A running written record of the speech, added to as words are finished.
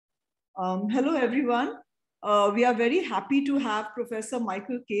Hello, everyone. We are very happy to have Professor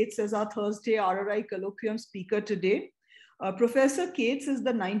Michael Cates as our Thursday RRI Colloquium speaker today. Professor Cates is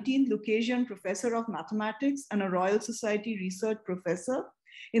the 19th Lucasian Professor of Mathematics and a Royal Society Research Professor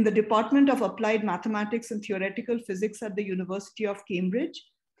in the Department of Applied Mathematics and Theoretical Physics at the University of Cambridge.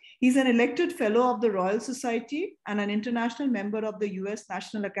 He's an elected Fellow of the Royal Society and an international member of the US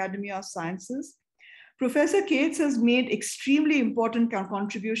National Academy of Sciences. Professor Cates has made extremely important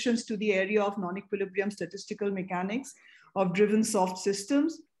contributions to the area of non-equilibrium statistical mechanics of driven soft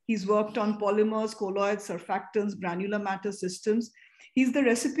systems. He's worked on polymers, colloids, surfactants, granular matter systems. He's the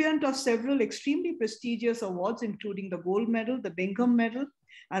recipient of several extremely prestigious awards, including the Gold Medal, the Bingham Medal,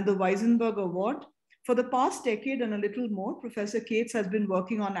 and the Weisenberg Award. For the past decade and a little more, Professor Cates has been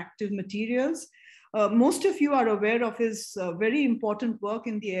working on active materials. Most of you are aware of his very important work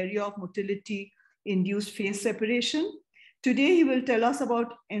in the area of motility induced phase separation. Today, he will tell us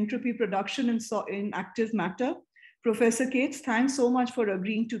about entropy production in active matter. Professor Cates, thanks so much for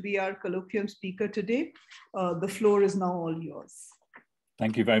agreeing to be our colloquium speaker today. The floor is now all yours.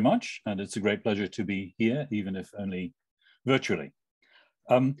 Thank you very much. And it's a great pleasure to be here, even if only virtually.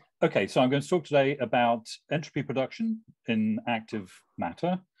 Okay, so I'm going to talk today about entropy production in active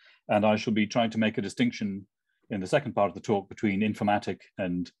matter. And I shall be trying to make a distinction in the second part of the talk between informatic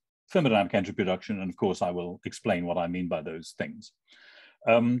and thermodynamic entropy production, and of course I will explain what I mean by those things.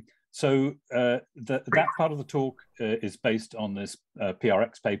 That part of the talk is based on this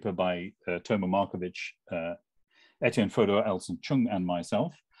PRX paper by Tomo Markovich, Etienne Fodor, Elson Chung, and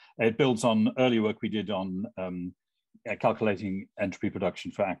myself. It builds on earlier work we did on calculating entropy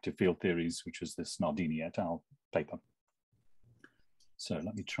production for active field theories, which was this Nardini et al. Paper. So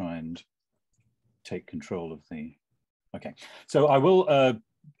let me try and take control of the, okay. So I will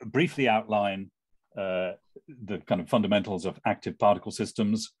briefly outline the kind of fundamentals of active particle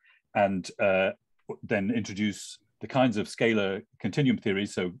systems and then introduce the kinds of scalar continuum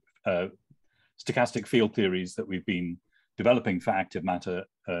theories, so stochastic field theories that we've been developing for active matter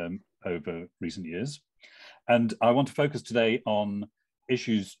over recent years. And I want to focus today on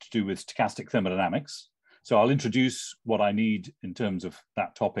issues to do with stochastic thermodynamics. So I'll introduce what I need in terms of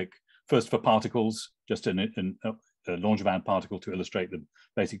that topic, first for particles, just a Langevin particle to illustrate the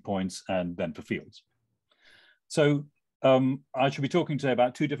basic points, and then for fields. So I should be talking today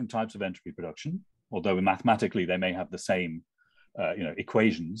about two different types of entropy production, although mathematically they may have the same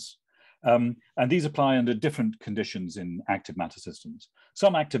equations. And these apply under different conditions in active matter systems.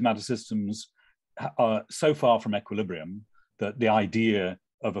 Some active matter systems are so far from equilibrium that the idea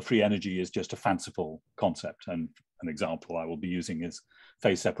of a free energy is just a fanciful concept. And an example I will be using is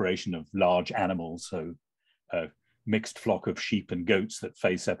phase separation of large animals, so mixed flock of sheep and goats that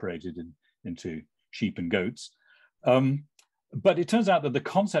phase separated into sheep and goats. But it turns out that the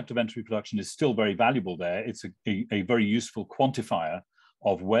concept of entropy production is still very valuable there. It's a very useful quantifier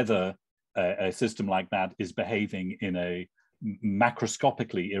of whether a system like that is behaving in a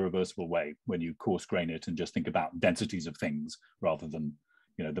macroscopically irreversible way when you coarse grain it and just think about densities of things rather than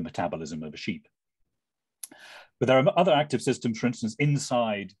the metabolism of a sheep. But there are other active systems, for instance,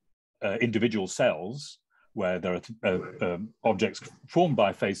 inside individual cells, where there are objects formed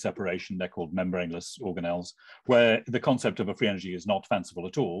by phase separation. They're called membraneless organelles, where the concept of a free energy is not fanciful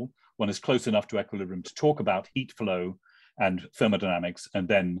at all. One is close enough to equilibrium to talk about heat flow and thermodynamics, and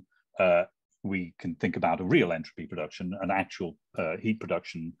then we can think about a real entropy production, an actual heat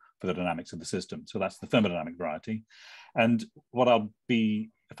production for the dynamics of the system. So that's the thermodynamic variety. And what I'll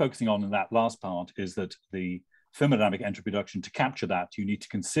be focusing on in that last part is that the thermodynamic entropy production, to capture that, you need to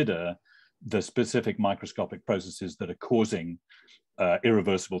consider the specific microscopic processes that are causing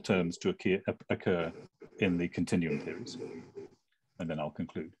irreversible terms to occur in the continuum theories. And then I'll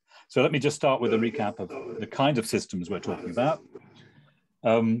conclude. So let me just start with a recap of the kind of systems we're talking about.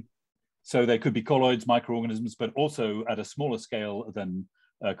 So they could be colloids, microorganisms, but also at a smaller scale than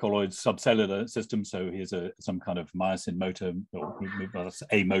colloids, subcellular systems. So here's some kind of myosin motor, or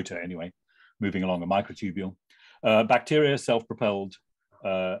a motor anyway, moving along a microtubule. Bacteria, self-propelled,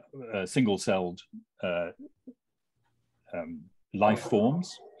 single-celled life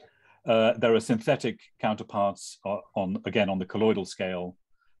forms. There are synthetic counterparts again on the colloidal scale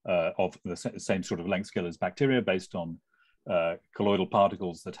of the same sort of length scale as bacteria, based on colloidal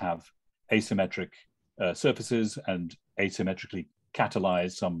particles that have asymmetric surfaces and asymmetrically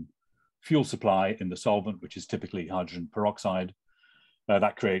catalyze some fuel supply in the solvent, which is typically hydrogen peroxide.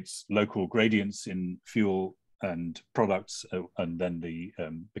 That creates local gradients in fuel and products, and then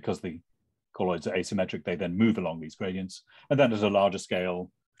because the colloids are asymmetric, they then move along these gradients. And then at a larger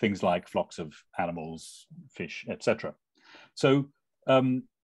scale, things like flocks of animals, fish, etc. So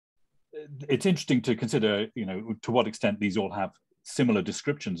it's interesting to consider, to what extent these all have similar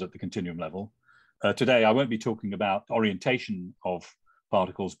descriptions at the continuum level. Today, I won't be talking about orientation of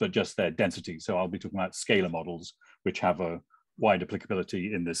particles, but just their density. So I'll be talking about scalar models, which have a wide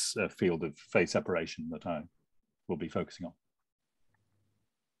applicability in this field of phase separation that I will be focusing on.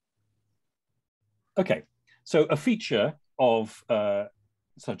 Okay, so a feature of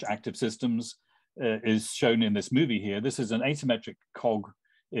such active systems is shown in this movie here. This is an asymmetric cog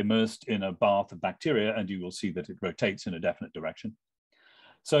immersed in a bath of bacteria, and you will see that it rotates in a definite direction.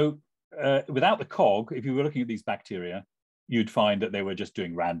 So without the cog, if you were looking at these bacteria, you'd find that they were just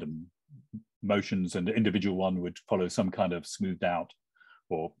doing random motions, and the individual one would follow some kind of smoothed out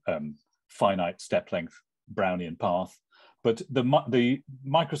or finite step length Brownian path. But the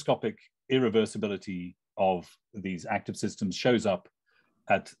microscopic irreversibility of these active systems shows up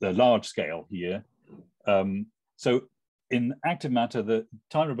at the large scale here. So in active matter, the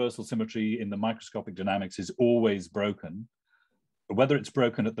time reversal symmetry in the microscopic dynamics is always broken. Whether it's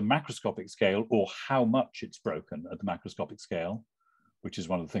broken at the macroscopic scale or how much it's broken at the macroscopic scale, which is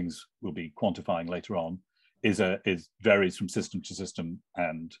one of the things we'll be quantifying later on, varies from system to system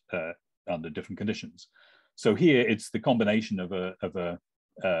and under different conditions. So here it's the combination of a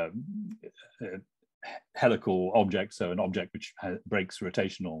helical object, so an object which breaks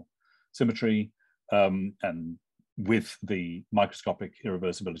rotational symmetry, and with the microscopic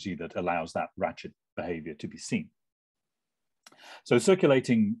irreversibility that allows that ratchet behavior to be seen. So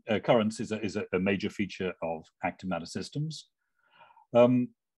circulating currents is a major feature of active matter systems. And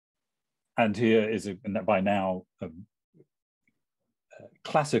here is, by now, a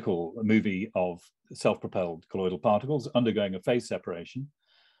classical movie of self-propelled colloidal particles undergoing a phase separation.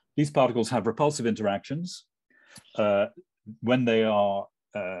 These particles have repulsive interactions. When they are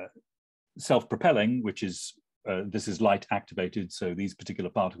self-propelling, which is, this is light activated, so these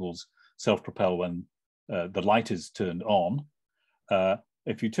particular particles self-propel when the light is turned on.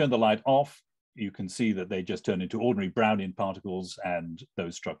 If you turn the light off, you can see that they just turn into ordinary Brownian particles and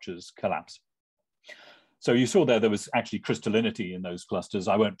those structures collapse. So you saw there was actually crystallinity in those clusters.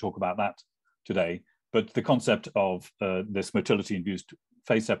 I won't talk about that today, but the concept of this motility-induced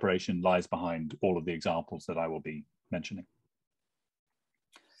phase separation lies behind all of the examples that I will be mentioning.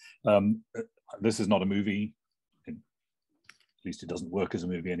 This is not a movie. At least it doesn't work as a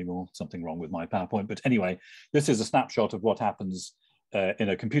movie anymore. Something wrong with my PowerPoint. But anyway, this is a snapshot of what happens in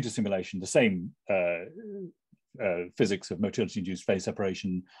a computer simulation. The same physics of motility-induced phase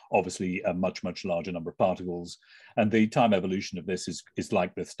separation, obviously a much, much larger number of particles. And the time evolution of this is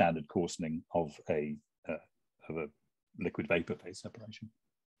like the standard coarsening of a liquid vapor phase separation.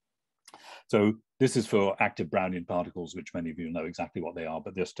 So this is for active Brownian particles, which many of you know exactly what they are,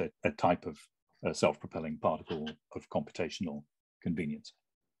 but just a type of self-propelling particle of computational convenience.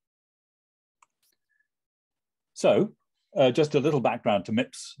 So just a little background to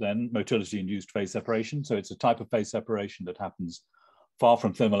MIPS then, motility-induced phase separation. So it's a type of phase separation that happens far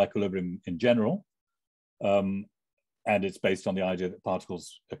from thermal equilibrium in general. And it's based on the idea that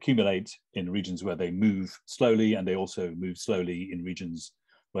particles accumulate in regions where they move slowly, and they also move slowly in regions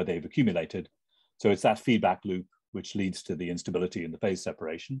where they've accumulated. So it's that feedback loop which leads to the instability in the phase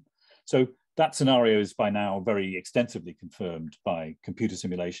separation. So that scenario is by now very extensively confirmed by computer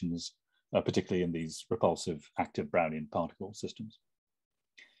simulations, particularly in these repulsive active Brownian particle systems.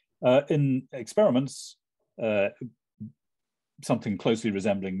 In experiments, something closely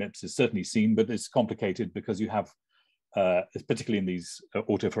resembling MIPS is certainly seen, but it's complicated because you have, particularly in these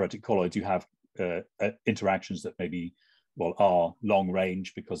autophoretic colloids, you have interactions that maybe, well, are long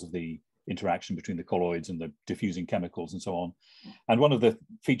range because of the interaction between the colloids and the diffusing chemicals and so on. And one of the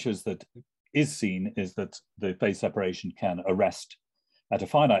features that is seen is that the phase separation can arrest at a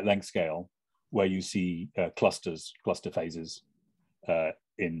finite length scale, where you see cluster phases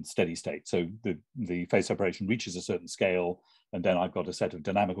in steady state. So the phase separation reaches a certain scale, and then I've got a set of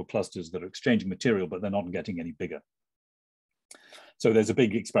dynamical clusters that are exchanging material, but they're not getting any bigger. So there's a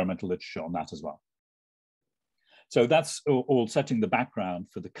big experimental literature on that as well. So that's all setting the background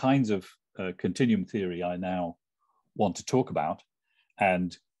for the kinds of continuum theory I now want to talk about.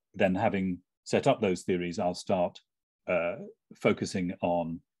 And then having set up those theories, I'll start focusing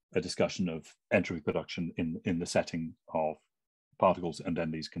on a discussion of entropy production in the setting of particles and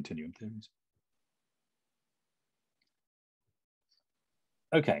then these continuum theories.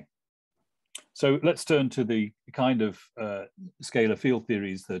 Okay, so let's turn to the kind of scalar field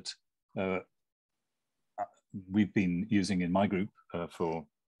theories that we've been using in my group for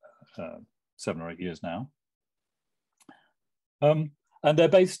 7 or 8 years now. And they're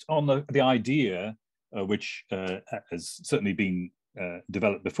based on the idea which has certainly been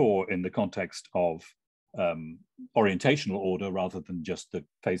developed before in the context of orientational order rather than just the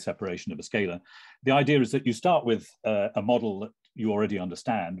phase separation of a scalar. The idea is that you start with a model that you already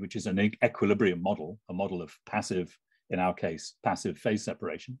understand, which is an equilibrium model, a model of passive, in our case, passive phase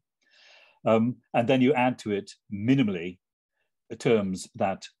separation. And then you add to it minimally terms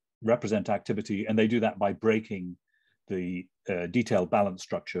that represent activity, and they do that by breaking the detailed balance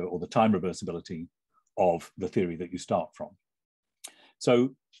structure or the time reversibility of the theory that you start from.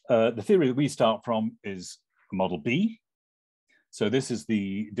 So the theory that we start from is model B. So this is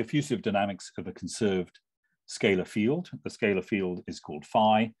the diffusive dynamics of a conserved scalar field. The scalar field is called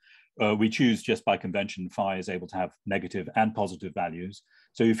phi. We choose just by convention, phi is able to have negative and positive values.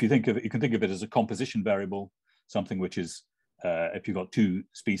 So if you think of it, you can think of it as a composition variable, something which is, if you've got two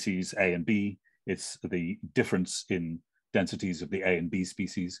species, A and B, it's the difference in densities of the A and B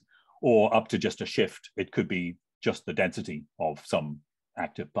species, or up to just a shift. It could be just the density of some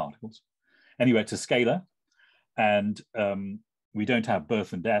active particles. Anyway, it's a scalar, and we don't have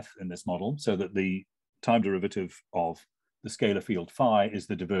birth and death in this model, so that the time derivative of the scalar field phi is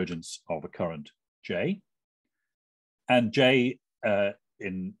the divergence of a current J. And J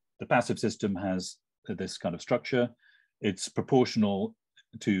in the passive system has this kind of structure. It's proportional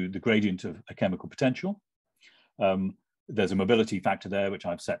to the gradient of a chemical potential. There's a mobility factor there, which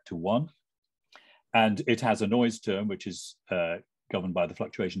I've set to 1. And it has a noise term, which is governed by the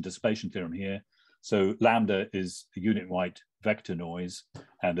fluctuation dissipation theorem here. So lambda is the unit-weight vector noise,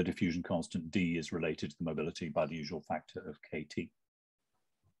 and the diffusion constant d is related to the mobility by the usual factor of kt.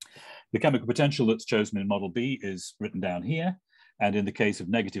 The chemical potential that's chosen in model B is written down here. And in the case of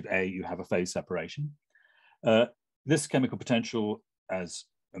negative A, you have a phase separation. This chemical potential, as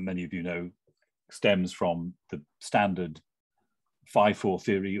many of you know, stems from the standard phi-4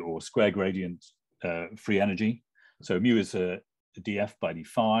 theory or square gradient free energy. So mu is a df by d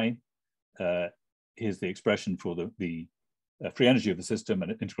phi. Here's the expression for the free energy of the system,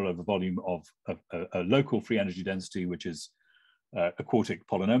 and an integral over volume of a local free energy density, which is a quartic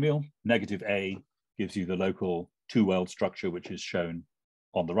polynomial. Negative A gives you the local two-weld structure, which is shown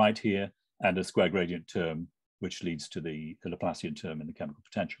on the right here, and a square gradient term, which leads to the Laplacian term in the chemical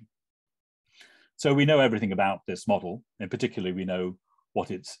potential. So we know everything about this model. In particular, we know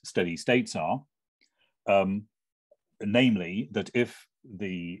what its steady states are, namely that if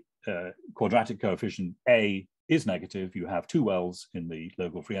the quadratic coefficient A is negative, you have two wells in the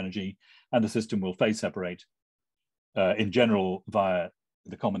local free energy, and the system will phase separate in general via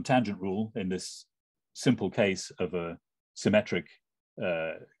the common tangent rule in this simple case of a symmetric,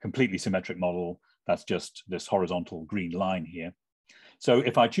 completely symmetric model. That's just this horizontal green line here. So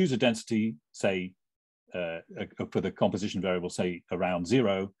if I choose a density, say, for the composition variable, say around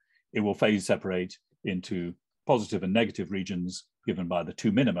 0, it will phase separate into positive and negative regions given by the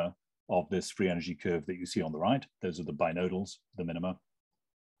two minima of this free energy curve that you see on the right. Those are the binodals, the minima,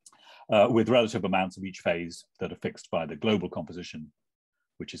 with relative amounts of each phase that are fixed by the global composition,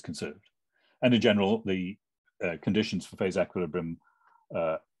 which is conserved. And in general, the conditions for phase equilibrium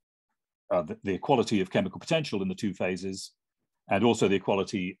are the equality of chemical potential in the two phases, and also the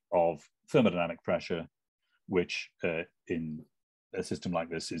equality of thermodynamic pressure, which in a system like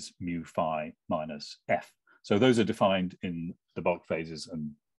this is mu phi minus F. So those are defined in the bulk phases,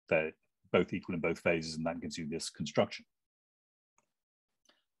 and they're both equal in both phases, and that gives you this construction.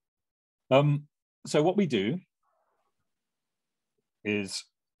 So what we do is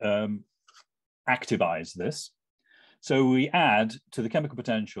activize this. So we add to the chemical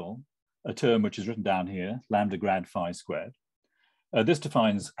potential a term which is written down here, lambda grad phi squared. This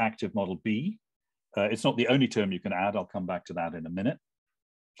defines active model B. It's not the only term you can add. I'll come back to that in a minute.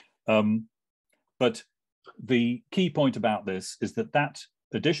 But the key point about this is that that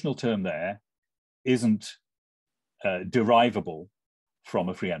additional term there isn't derivable from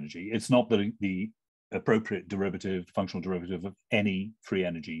a free energy. It's not the appropriate derivative, functional derivative of any free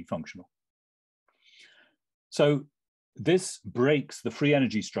energy functional. So this breaks the free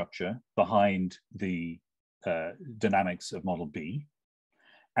energy structure behind the dynamics of model B,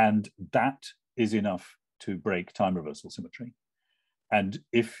 and that is enough to break time reversal symmetry. And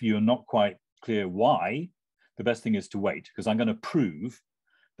if you're not quite clear why, the best thing is to wait, because I'm going to prove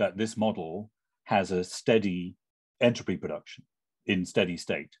that this model has a steady entropy production in steady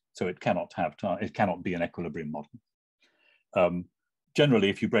state. So it cannot have time, it cannot be an equilibrium model. Generally,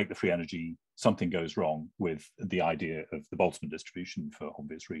 if you break the free energy, something goes wrong with the idea of the Boltzmann distribution for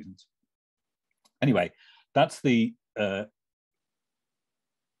obvious reasons. Anyway, that's the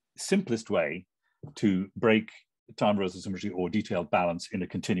simplest way to break time reversal symmetry or detailed balance in a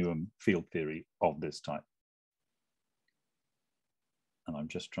continuum field theory of this type. And I'm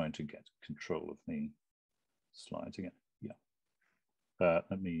just trying to get control of the slides again.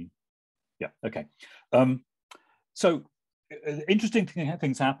 Yeah. Okay. So interesting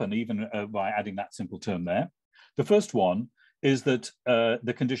things happen even by adding that simple term there. The first one is that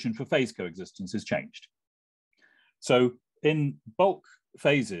the condition for phase coexistence is changed. So in bulk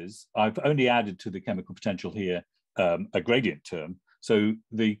phases, I've only added to the chemical potential here a gradient term. So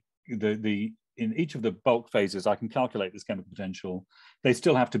in each of the bulk phases, I can calculate this chemical potential. They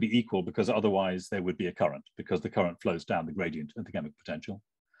still have to be equal because otherwise there would be a current, because the current flows down the gradient of the chemical potential.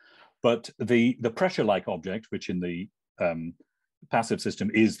 But the pressure-like object, which in the passive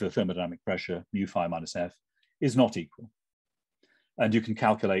system is the thermodynamic pressure, mu phi minus F, is not equal. And you can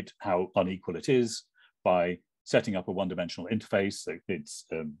calculate how unequal it is by setting up a one-dimensional interface. So it's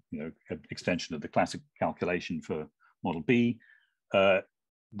an extension of the classic calculation for model B.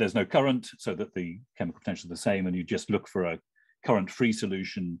 There's no current, so that the chemical potential is the same, and you just look for a current-free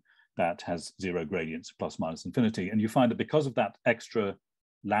solution that has zero gradients, plus minus infinity. And you find that because of that extra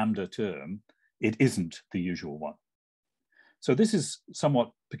lambda term, it isn't the usual one. So this is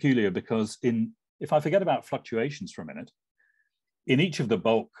somewhat peculiar because if I forget about fluctuations for a minute, in each of the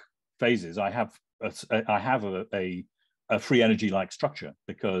bulk phases, I have a free energy-like structure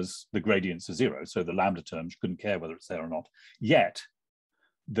because the gradients are zero. So the lambda terms couldn't care whether it's there or not. Yet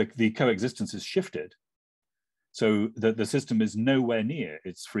the coexistence is shifted so that the system is nowhere near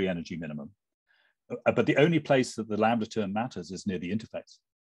its free energy minimum. But the only place that the lambda term matters is near the interface.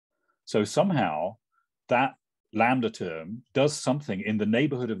 So somehow that lambda term does something in the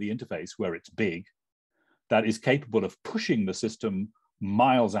neighborhood of the interface where it's big that is capable of pushing the system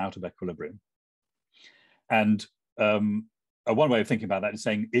miles out of equilibrium. And one way of thinking about that is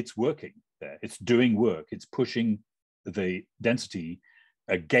saying it's working there. It's doing work. It's pushing the density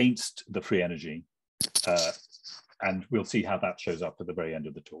against the free energy. And we'll see how that shows up at the very end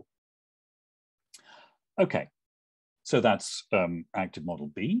of the talk. Okay, so that's active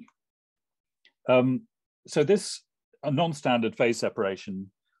model B. So this non-standard phase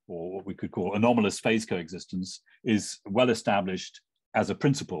separation, or what we could call anomalous phase coexistence, is well established as a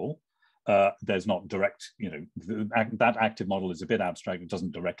principle. There's not direct, that active model is a bit abstract. It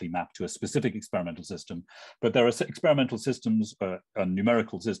doesn't directly map to a specific experimental system, but there are experimental systems and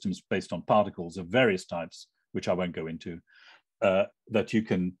numerical systems based on particles of various types, which I won't go into, that you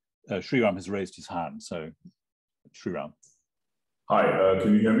can, Sriram has raised his hand. So Sriram. Hi,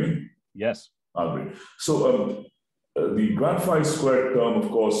 can you hear me? Yes. Great. So the grad phi squared term, of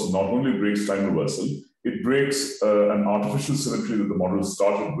course, not only breaks time reversal, it breaks an artificial symmetry that the model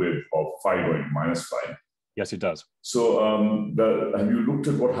started with of phi going minus phi. Yes, it does. So have you looked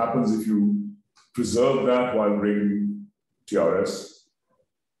at what happens if you preserve that while breaking TRS?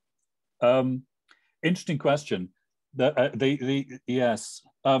 Interesting question. Yes,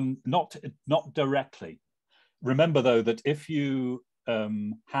 not directly. Remember though that if you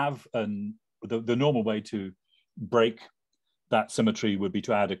have the normal way to break that symmetry would be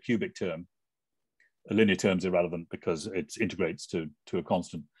to add a cubic term. A linear term is irrelevant because it integrates to a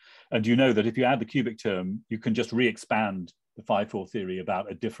constant. And you know that if you add the cubic term, you can just re-expand the phi-4 theory about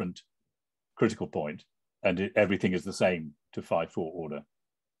a different critical point, and everything is the same to phi-4 order.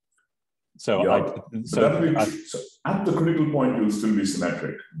 So, yeah, so at the critical point, you'll still be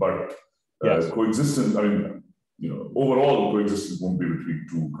symmetric, but yes. Coexistence, I mean, overall coexistence won't be between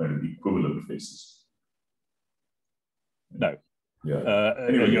two kind of equivalent phases. No. Yeah.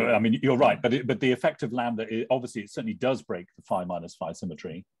 Anyway. I mean, you're right, but the effect of lambda, obviously, it certainly does break the phi minus phi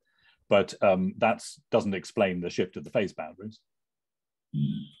symmetry, but that doesn't explain the shift of the phase boundaries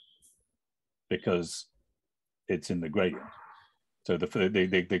because it's in the gradient. So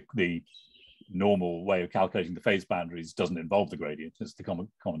the normal way of calculating the phase boundaries doesn't involve the gradient. It's the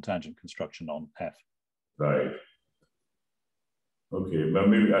common tangent construction on F. Right. Okay, well,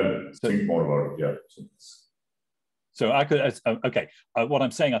 maybe I'll think more about it. Yeah. So I could, okay, what I'm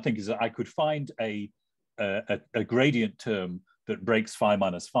saying, I think, is that I could find a gradient term that breaks phi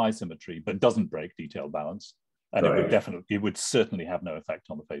minus phi symmetry, but doesn't break detailed balance. And right. it would certainly have no effect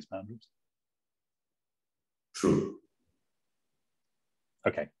on the phase boundaries. True.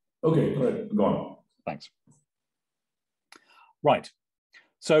 Okay. Okay, all right, go on. Thanks. Right.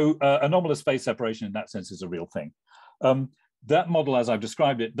 So anomalous phase separation in that sense is a real thing. That model, as I've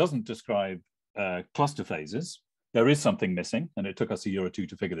described it, doesn't describe cluster phases. There is something missing, and it took us a year or two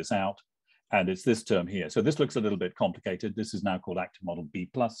to figure this out. And it's this term here. So this looks a little bit complicated. This is now called active model B+.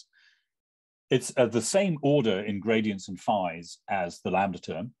 It's the same order in gradients and phis as the lambda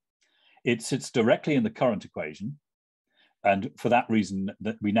term. It sits directly in the current equation. And for that reason,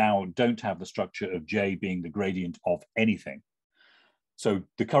 that we now don't have the structure of J being the gradient of anything. So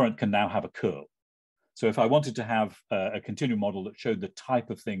the current can now have a curl. So if I wanted to have a continuum model that showed the type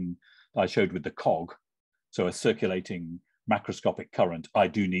of thing I showed with the cog, so a circulating macroscopic current, I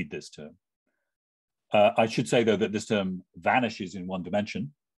do need this term. I should say, though, that this term vanishes in one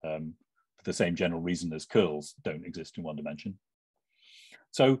dimension for the same general reason as curls don't exist in one dimension.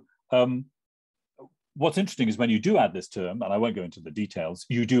 So what's interesting is when you do add this term, and I won't go into the details,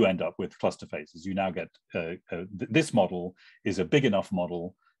 you do end up with cluster phases. You now get, this model is a big enough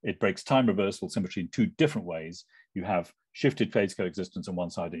model. It breaks time reversible symmetry in two different ways. You have shifted phase coexistence on one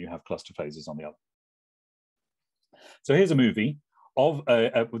side and you have cluster phases on the other. So here's a movie of,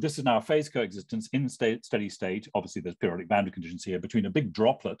 this is now a phase coexistence in steady state. Obviously there's periodic boundary conditions here between a big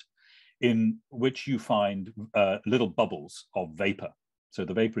droplet in which you find little bubbles of vapor. So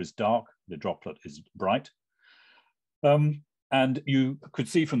the vapor is dark, the droplet is bright. And you could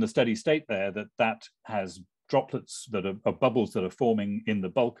see from the steady state there that that has droplets that are bubbles that are forming in the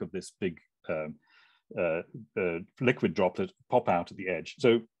bulk of this big liquid droplet pop out at the edge.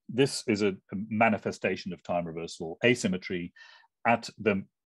 So this is a manifestation of time reversal asymmetry at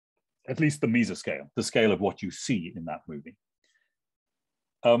least the mesoscale, the scale of what you see in that movie.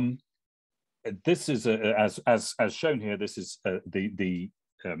 This is as shown here. This is the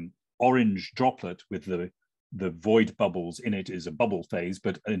orange droplet with the void bubbles in it is a bubble phase,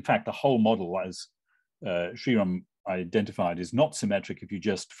 but in fact the whole model, as Sriram identified, is not symmetric if you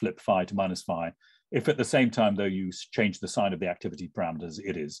just flip phi to minus phi. If at the same time, though, you change the sign of the activity parameters,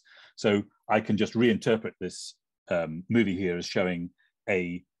 it is. So I can just reinterpret this movie here as showing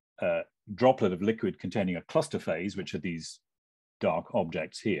a droplet of liquid containing a cluster phase, which are these dark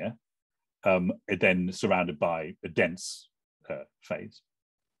objects here, then surrounded by a dense phase.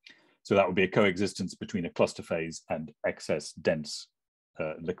 So that would be a coexistence between a cluster phase and excess dense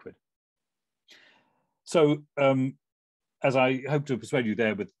liquid. So as I hope to persuade you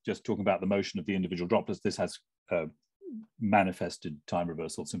there with just talking about the motion of the individual droplets, this has manifested time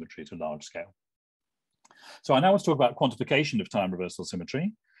reversal symmetry at a large scale. So I now want to talk about quantification of time reversal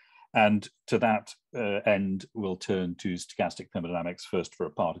symmetry. And to that end, we'll turn to stochastic thermodynamics, first for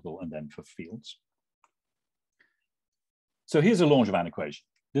a particle and then for fields. So here's a Langevin equation.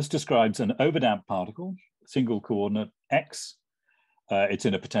 This describes an overdamped particle, single coordinate x. It's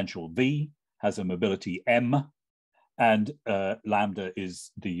in a potential V, has a mobility m, and lambda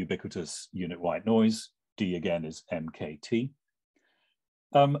is the ubiquitous unit white noise. D again is mkt.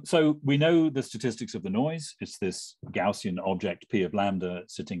 So we know the statistics of the noise. It's this Gaussian object P of lambda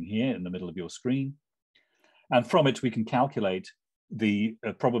sitting here in the middle of your screen. And from it, we can calculate the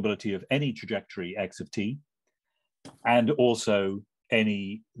probability of any trajectory x of t, and also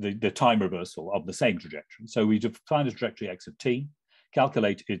the time reversal of the same trajectory. So we define a trajectory x of t,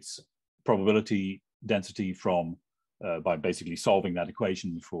 calculate its probability density from by basically solving that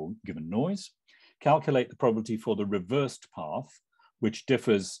equation for given noise, calculate the probability for the reversed path, which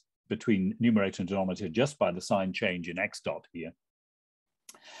differs between numerator and denominator just by the sign change in x dot here.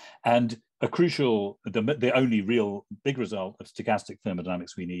 And a crucial, the only real big result of stochastic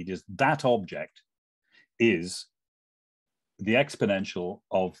thermodynamics we need is that object is the exponential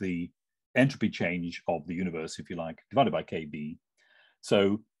of the entropy change of the universe, if you like, divided by kb.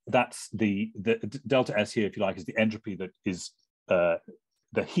 So that's the delta S here, if you like, is the entropy that is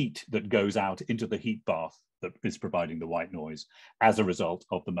the heat that goes out into the heat bath that is providing the white noise as a result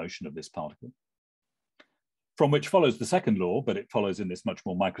of the motion of this particle. From which follows the second law, but it follows in this much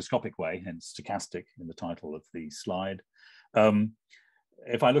more microscopic way, hence stochastic in the title of the slide.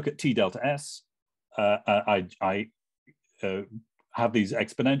 If I look at T delta S, I have these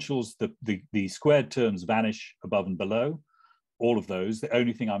exponentials. The squared terms vanish above and below, all of those. The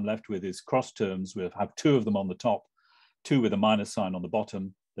only thing I'm left with is cross terms. We'll have two of them on the top, two with a minus sign on the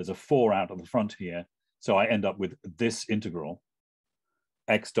bottom. There's a 4 out of the front here. So I end up with this integral,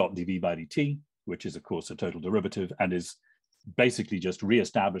 x dot dv by dt, which is, of course, a total derivative and is basically just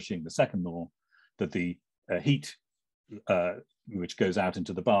re-establishing the second law that the heat which goes out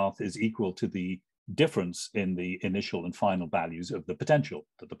into the bath is equal to the difference in the initial and final values of the potential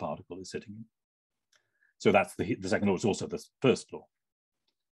that the particle is sitting in. So that's the second law. Is also the first law.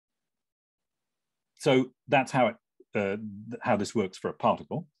 So that's how this works for a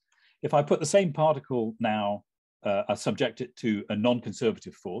particle. If I put the same particle now, I subject it to a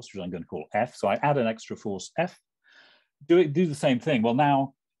non-conservative force, which I'm going to call F. So I add an extra force F, do the same thing. Well,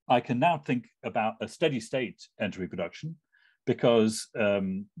 now I can now think about a steady state entropy production, because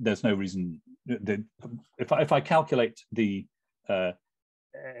there's no reason that if I calculate the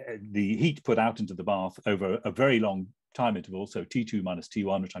heat put out into the bath over a very long time interval, so T2 minus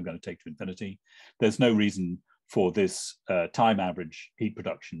T1, which I'm going to take to infinity, there's no reason for this time average heat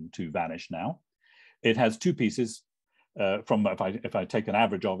production to vanish now. It has two pieces if I take an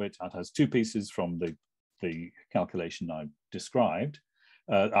average of it, it has two pieces from the calculation I described.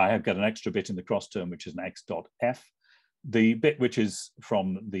 I have got an extra bit in the cross term, which is an x dot f. The bit which is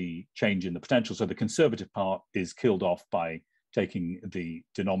from the change in the potential, so the conservative part, is killed off by taking the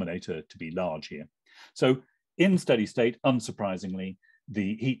denominator to be large here. So in steady state, unsurprisingly,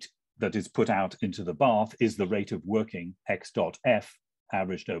 the heat that is put out into the bath is the rate of working x dot f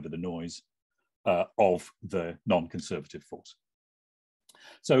averaged over the noise of the non-conservative force.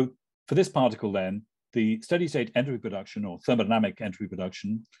 So for this particle then, the steady state entropy production, or thermodynamic entropy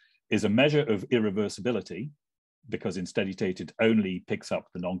production, is a measure of irreversibility, because in steady state it only picks up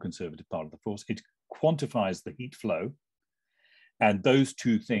the non-conservative part of the force. It quantifies the heat flow, and those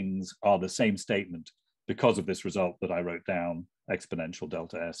two things are the same statement because of this result that I wrote down, exponential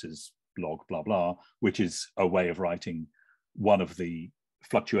delta S is log blah blah, which is a way of writing one of the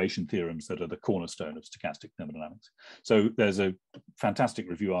fluctuation theorems that are the cornerstone of stochastic thermodynamics. So there's a fantastic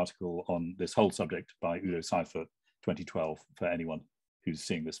review article on this whole subject by Udo Seifert, 2012, for anyone who's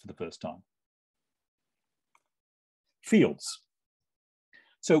seeing this for the first time. Fields.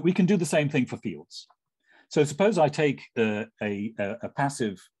 So we can do the same thing for fields. So suppose I take a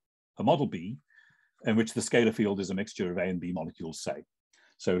model B, in which the scalar field is a mixture of A and B molecules, say.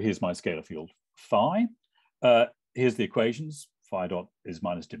 So here's my scalar field phi. Here's the equations. Phi dot is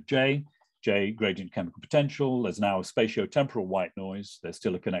minus div J, J gradient chemical potential. There's now a spatiotemporal white noise. There's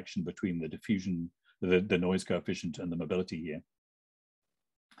still a connection between the diffusion, the noise coefficient, and the mobility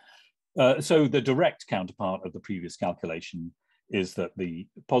here. So the direct counterpart of the previous calculation is that the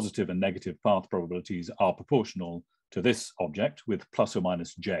positive and negative path probabilities are proportional to this object, with plus or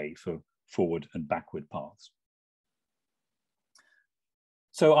minus J for forward and backward paths.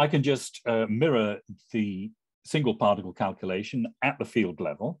 So I can just mirror the single particle calculation at the field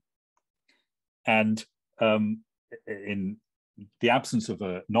level. And in the absence of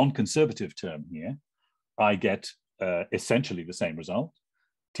a non-conservative term here, I get essentially the same result.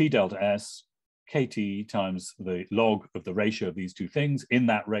 T delta S, KT times the log of the ratio of these two things. In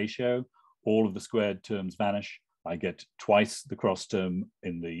that ratio, all of the squared terms vanish. I get twice the cross term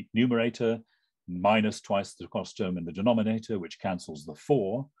in the numerator, minus twice the cross term in the denominator, which cancels the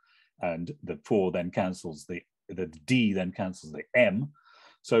 4. And the 4 then cancels the D then cancels the M.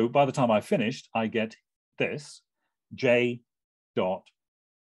 So by the time I've finished, I get this, J dot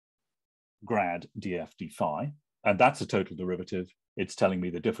grad df d phi. And that's a total derivative. It's telling me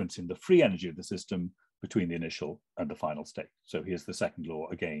the difference in the free energy of the system between the initial and the final state. So here's the second law,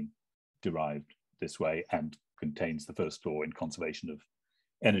 again, derived this way, and contains the first law in conservation of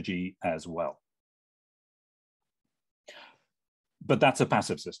energy as well. But that's a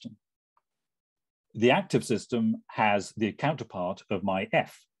passive system. The active system has the counterpart of my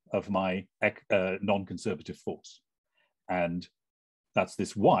F, of my non-conservative force. And that's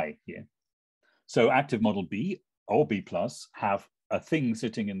this Y here. So active model B or B plus have a thing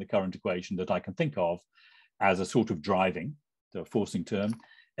sitting in the current equation that I can think of as a sort of driving, the forcing term,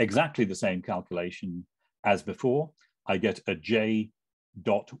 exactly the same calculation as before. I get a J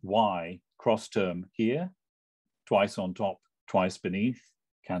dot Y cross term here, twice on top, twice beneath,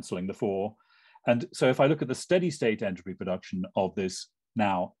 cancelling the 4. And so if I look at the steady state entropy production of this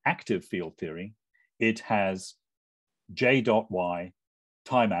now active field theory, it has J dot Y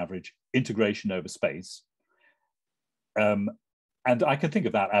time average integration over space. And I can think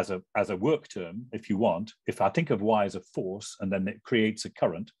of that as a work term, if you want. If I think of Y as a force and then it creates a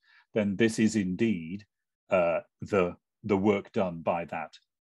current, then this is indeed the work done by that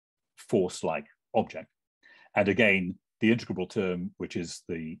force-like object. And again, the integrable term, which is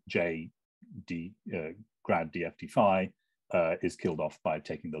the J d grad df d phi, is killed off by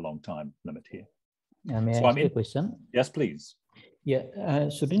taking the long time limit here. May I ask you a question? Yes, please. Yeah,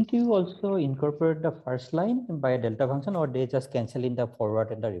 shouldn't you also incorporate the first line by a delta function, or they just cancel in the forward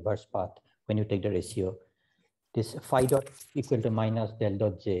and the reverse path when you take the ratio? This phi dot equal to minus del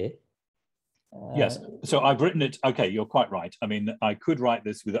dot J. Yes, so I've written it, okay, you're quite right. I mean, I could write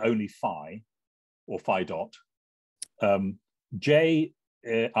this with only phi or phi dot. J,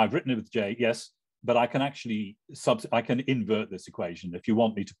 I've written it with J, yes, but I can actually, I can invert this equation. If you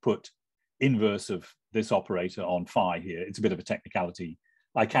want me to put inverse of this operator on phi here, it's a bit of a technicality.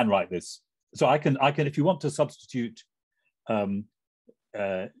 I can write this. So I can, if you want to substitute, I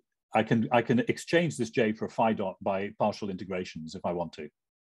can exchange this J for a phi dot by partial integrations if I want to.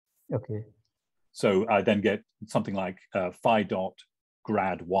 Okay. So I then get something like phi dot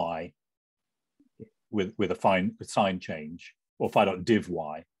grad Y with a fine sign change, or phi dot div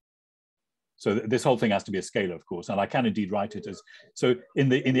Y. So this whole thing has to be a scalar, of course, and I can indeed write it as, so in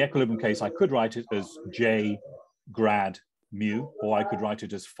the equilibrium case, I could write it as J grad mu, or I could write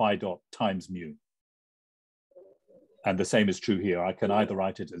it as phi dot times mu. And the same is true here. I can either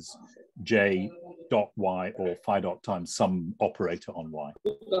write it as J dot Y or phi dot times some operator on Y.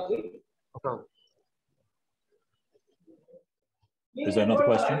 Is there another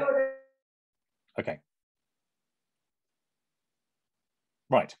question? Okay.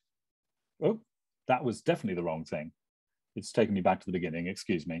 Right. Oh, that was definitely the wrong thing. It's taken me back to the beginning,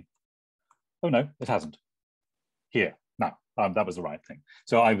 excuse me. Oh no, it hasn't. Here, now, that was the right thing.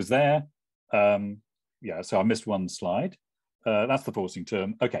 So I was there. Yeah, so I missed one slide. That's the forcing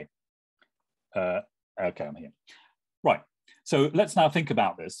term. Okay. Okay, I'm here. Right, so let's now think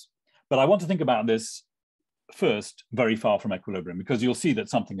about this. But I want to think about this first very far from equilibrium, because you'll see that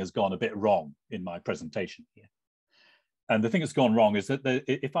something has gone a bit wrong in my presentation here. And the thing that's gone wrong is that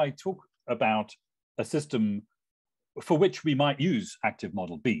if I talk about a system for which we might use active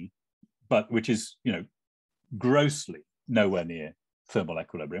model B, but which is, you know, grossly nowhere near thermal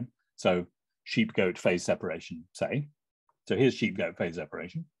equilibrium. So sheep-goat phase separation, say. So here's sheep-goat phase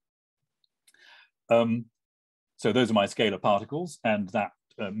separation. So those are my scalar particles, and that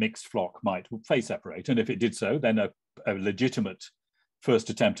mixed flock might phase separate. And if it did so, then a legitimate first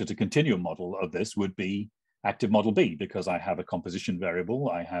attempt at a continuum model of this would be active model B, because I have a composition variable,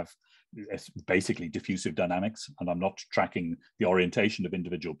 I have basically diffusive dynamics, and I'm not tracking the orientation of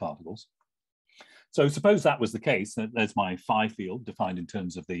individual particles. So suppose that was the case, there's my phi field defined in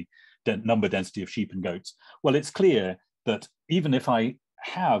terms of the number density of sheep and goats. Well, it's clear that even if I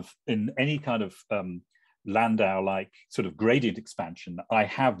have in any kind of Landau-like sort of gradient expansion, I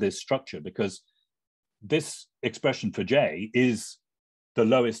have this structure, because this expression for J is the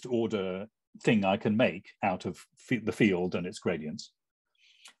lowest order thing I can make out of the field and its gradients.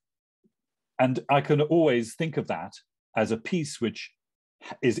 And I can always think of that as a piece which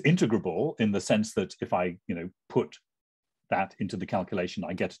is integrable, in the sense that if I, you know, put that into the calculation,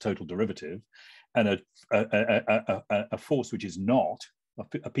 I get a total derivative, and a force which is not,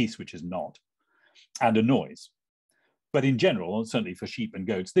 a piece which is not, and a noise. But in general, and certainly for sheep and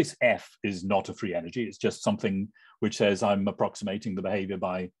goats, this F is not a free energy. It's just something which says I'm approximating the behavior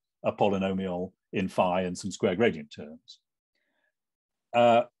by a polynomial in phi and some square gradient terms.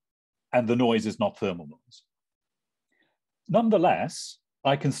 And the noise is not thermal noise. Nonetheless,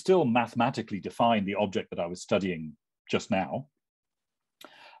 I can still mathematically define the object that I was studying just now,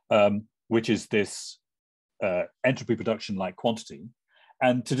 which is this entropy production like quantity.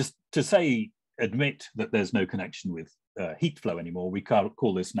 And to say, admit that there's no connection with heat flow anymore, we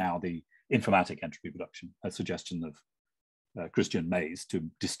call this now the informatic entropy production, a suggestion of Christian May's to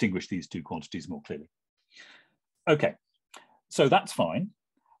distinguish these two quantities more clearly. Okay, so that's fine.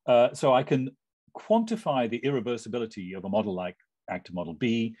 So I can quantify the irreversibility of a model like active model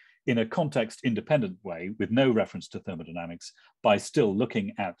B in a context-independent way with no reference to thermodynamics, by still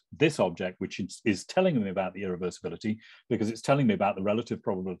looking at this object, which is telling me about the irreversibility, because it's telling me about the relative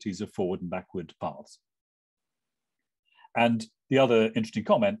probabilities of forward and backward paths. And the other interesting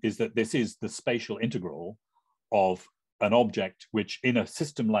comment is that this is the spatial integral of an object which, in a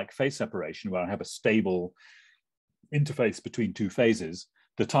system like phase separation, where I have a stable interface between two phases,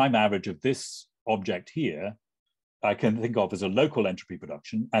 the time average of this object here I can think of as a local entropy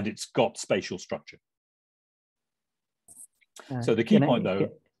production, and it's got spatial structure. So the key point, though,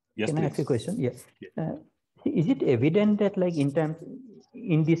 yes, can I ask you a question? Yes. Is it evident that, like,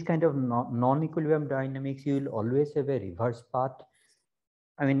 in this kind of non-equilibrium dynamics, you will always have a reverse path?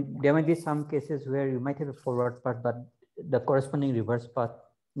 I mean, there might be some cases where you might have a forward path, but the corresponding reverse path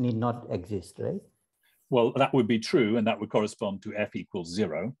need not exist, right? Well, that would be true, and that would correspond to F equals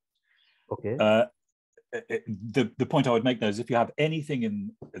 0. Okay. The point I would make, though, is if you have anything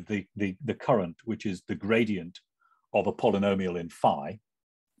in the current, which is the gradient of a polynomial in phi,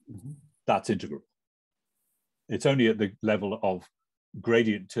 that's integrable. It's only at the level of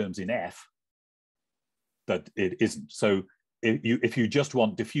gradient terms in F that it isn't. So if you just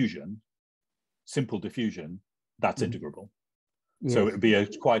want diffusion, simple diffusion, that's integrable. Yes. So it would be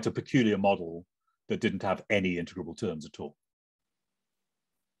quite a peculiar model that didn't have any integrable terms at all.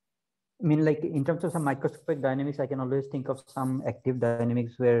 I mean, like, in terms of some microscopic dynamics, I can always think of some active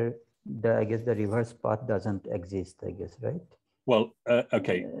dynamics where I guess the reverse path doesn't exist, I guess, right? Well,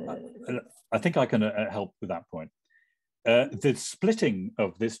 okay, I think I can help with that point. The splitting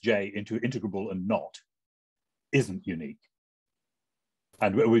of this J into integrable and not isn't unique.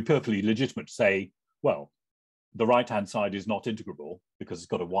 And it would be perfectly legitimate to say, well, the right-hand side is not integrable because it's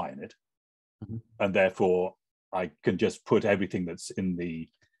got a Y in it. And therefore, I can just put everything that's in the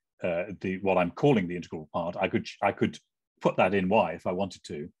what I'm calling the integral part, I could put that in y if I wanted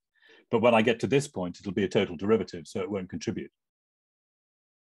to, but when I get to this point, it'll be a total derivative, so it won't contribute.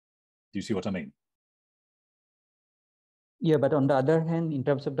 Do you see what I mean? Yeah, but on the other hand, in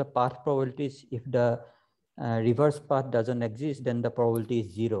terms of the path probabilities, if the reverse path doesn't exist, then the probability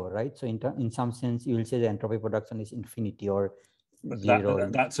is 0, right? So in some sense, you will say the entropy production is infinity or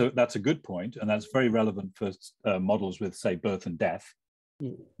 0. That's a good point, and that's very relevant for models with, say, birth and death,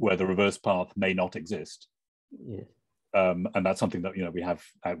 yeah, where the reverse path may not exist. Yes. And that's something that we have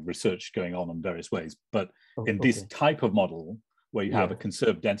research going on in various ways. But in this type of model, where you have a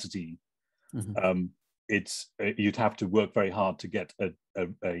conserved density, you'd have to work very hard to get a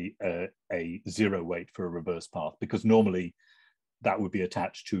 0 weight for a reverse path, because normally that would be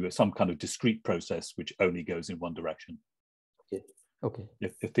attached to some kind of discrete process which only goes in one direction. Okay.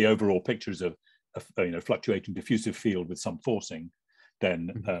 If the overall picture is a fluctuating diffusive field with some forcing,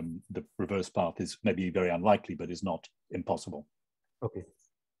 then the reverse path is maybe very unlikely, but is not impossible. Okay.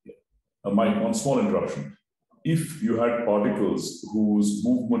 Mike, one small interruption. If you had particles whose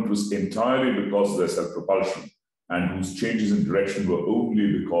movement was entirely because of their self-propulsion and whose changes in direction were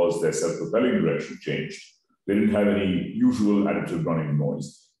only because their self-propelling direction changed, they didn't have any usual additive running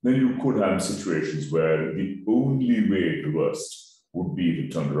noise, then you could have situations where the only way it reversed would be if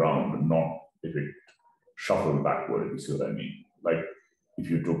it turned around and not if it shuffled backward, if you see what I mean. Like if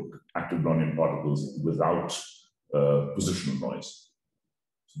you took active Brownian particles without positional noise.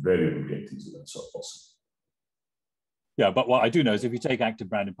 So there you could get things of that sort possible. Yeah, but what I do know is if you take active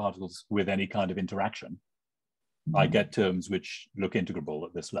Brownian particles with any kind of interaction, I get terms which look integrable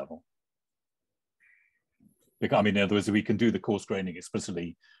at this level. Because, I mean, in other words, we can do the coarse graining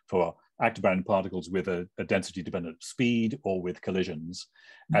explicitly for active Brownian particles with a density dependent speed or with collisions,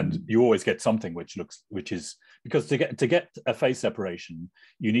 and you always get something which is because to get a phase separation,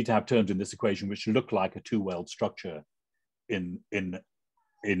 you need to have terms in this equation which look like a two-weld structure in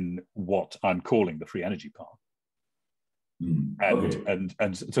what I'm calling the free energy path.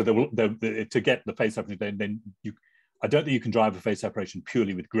 And so to get the phase separation, then I don't think you can drive a phase separation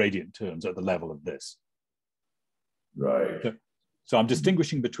purely with gradient terms at the level of this. Right. So I'm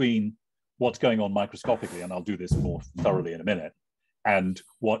distinguishing between what's going on microscopically, and I'll do this more thoroughly in a minute, and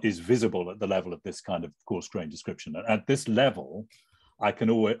what is visible at the level of this kind of coarse-grained description. And at this level, I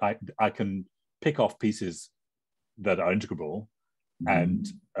can pick off pieces that are integrable, and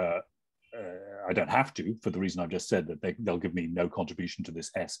I don't have to, for the reason I've just said, that they'll give me no contribution to this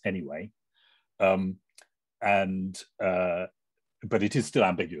S anyway. But it is still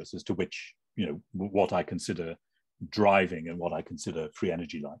ambiguous as to which, what I consider driving and what I consider free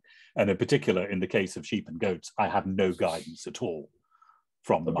energy like. And in particular, in the case of sheep and goats, I have no guidance at all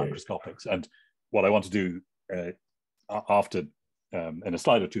from the microscopics. And what I want to do after in a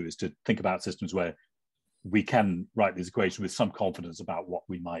slide or two is to think about systems where we can write these equations with some confidence about what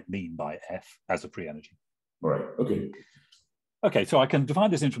we might mean by F as a free energy. All right, okay. Okay, so I can define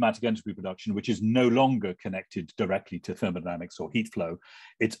this informatic entropy production, which is no longer connected directly to thermodynamics or heat flow.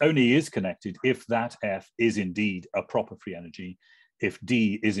 It only is connected if that F is indeed a proper free energy, if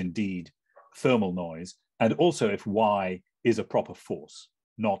D is indeed thermal noise, and also if Y is a proper force,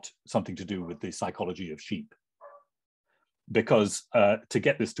 not something to do with the psychology of sheep. Because to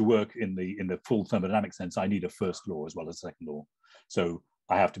get this to work in the full thermodynamic sense, I need a first law as well as a second law. So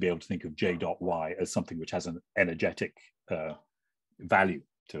I have to be able to think of J dot Y as something which has an energetic value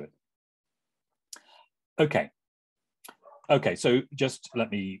to it. Okay, so just let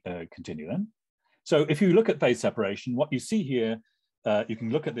me continue then. So if you look at phase separation, what you see here, you can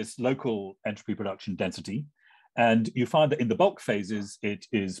look at this local entropy production density, and you find that in the bulk phases, it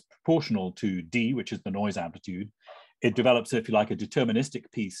is proportional to D, which is the noise amplitude. It develops, if you like, a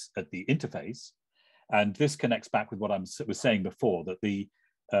deterministic piece at the interface. And this connects back with what I was saying before, that the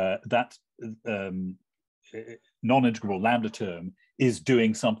non-integrable lambda term is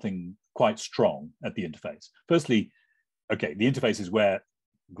doing something quite strong at the interface. Firstly, okay, the interface is where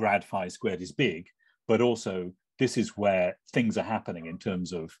grad phi squared is big, but also this is where things are happening in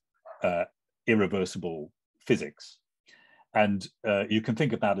terms of irreversible physics. And you can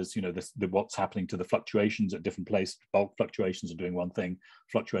think of that as, what's happening to the fluctuations at different places. Bulk fluctuations are doing one thing,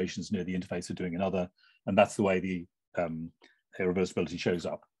 fluctuations near the interface are doing another. And that's the way the irreversibility shows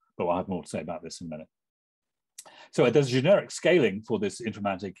up. But I'll have more to say about this in a minute. So there's generic scaling for this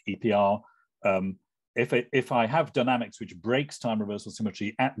informatic EPR. If I have dynamics which breaks time reversal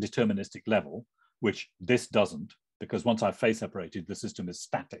symmetry at deterministic level, which this doesn't, because once I've phase separated, the system is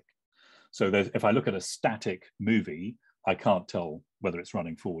static. So if I look at a static movie, I can't tell whether it's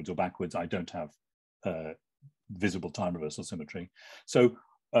running forwards or backwards. I don't have visible time reversal symmetry. So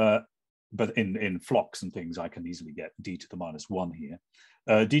but in flocks and things, I can easily get d to the -1 here.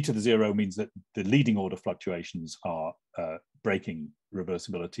 D to the 0 means that the leading order fluctuations are breaking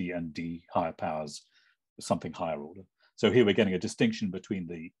reversibility, and d higher powers something higher order. So here we're getting a distinction between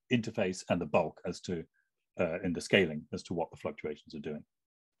the interface and the bulk as to, in the scaling, as to what the fluctuations are doing.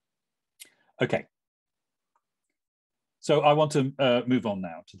 Okay. So I want to move on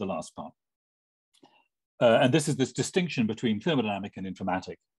now to the last part. And this is this distinction between thermodynamic and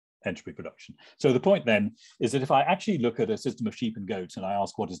informatic entropy production. So the point then is that if I actually look at a system of sheep and goats and I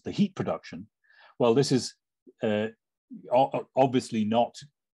ask what is the heat production, well, this is obviously not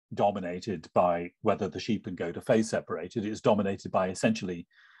dominated by whether the sheep and goat are phase separated. It is dominated by essentially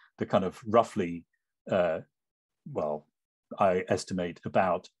the kind of roughly, well, I estimate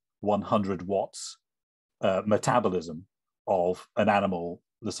about 100 watts metabolism of an animal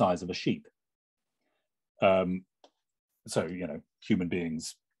the size of a sheep. So, you know, human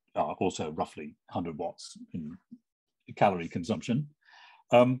beings are also roughly 100 watts in calorie consumption.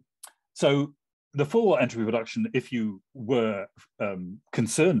 So the full entropy production, if you were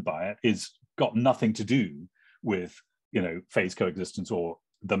concerned by it, is got nothing to do with, you know, phase coexistence or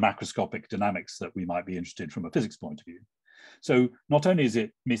the macroscopic dynamics that we might be interested in from a physics point of view. So not only is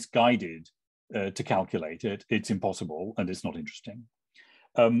it misguided to calculate it, it's impossible and it's not interesting.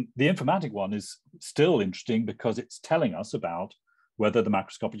 The informatic one is still interesting because it's telling us about whether the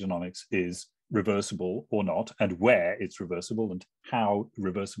macroscopic dynamics is reversible or not, and where it's reversible and how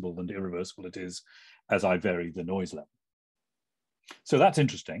reversible and irreversible it is as I vary the noise level. So that's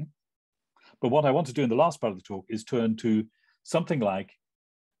interesting. But what I want to do in the last part of the talk is turn to something like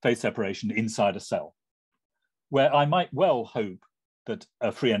phase separation inside a cell, where I might well hope that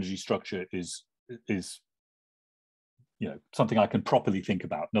a free energy structure is you know, something I can properly think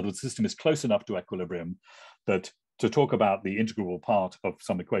about. In other words, the system is close enough to equilibrium that to talk about the integrable part of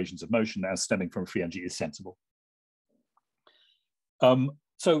some equations of motion as stemming from free energy is sensible.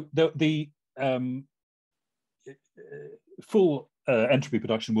 So the full entropy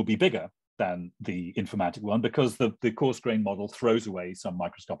production will be bigger than the informatic one because the coarse-grained model throws away some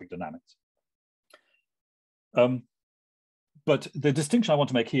microscopic dynamics. But the distinction I want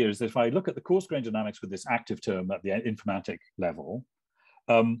to make here is that if I look at the coarse-grained dynamics with this active term at the informatic level,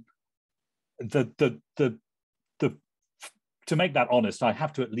 to make that honest, I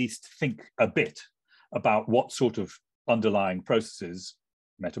have to at least think a bit about what sort of underlying processes,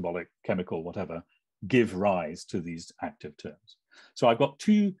 metabolic, chemical, whatever, give rise to these active terms. So I've got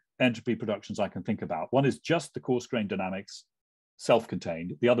two entropy productions I can think about. One is just the coarse-grained dynamics,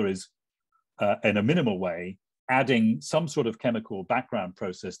 self-contained. The other is, in a minimal way, adding some sort of chemical background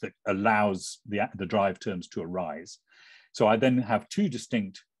process that allows the drive terms to arise. So I then have two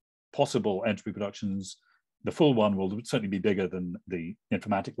distinct possible entropy productions. The full one will certainly be bigger than the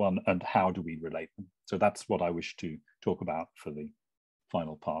informatic one, and how do we relate them? So that's what I wish to talk about for the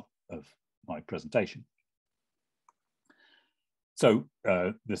final part of my presentation. So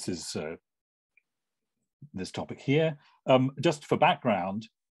this is this topic here. Just for background,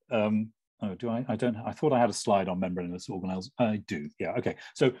 oh, do I? I don't. I thought I had a slide on membraneless organelles. I do. Yeah. Okay.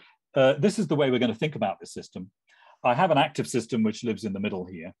 So this is the way we're going to think about this system. I have an active system which lives in the middle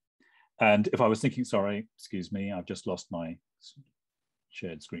here, and if I was thinking, sorry, excuse me, I've just lost my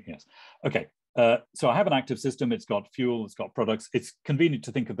shared screen. Yes. Okay. So I have an active system. It's got fuel. It's got products. It's convenient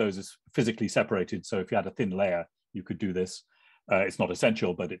to think of those as physically separated. So if you had a thin layer, you could do this. It's not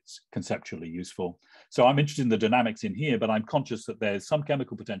essential, but it's conceptually useful. So I'm interested in the dynamics in here, but I'm conscious that there's some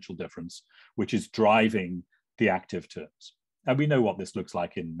chemical potential difference which is driving the active terms. And we know what this looks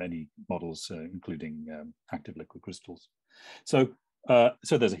like in many models, including active liquid crystals. So,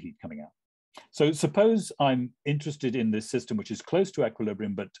 so there's a heat coming out. So suppose I'm interested in this system which is close to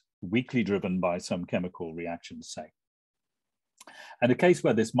equilibrium, but weakly driven by some chemical reactions, say. And a case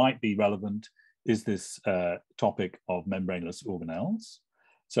where this might be relevant is this topic of membraneless organelles.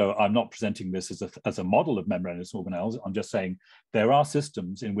 So I'm not presenting this as a model of membraneless organelles. I'm just saying there are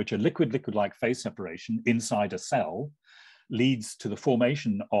systems in which a liquid-liquid-like phase separation inside a cell leads to the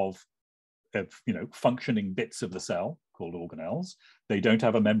formation of functioning bits of the cell called organelles. They don't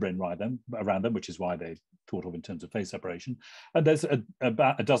have a membrane around them, which is why they're thought of in terms of phase separation. And there's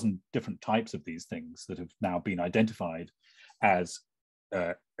about a dozen different types of these things that have now been identified as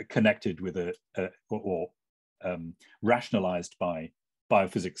connected with or rationalized by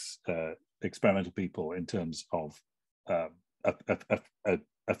biophysics experimental people in terms of a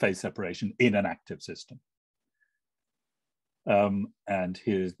phase separation in an active system. And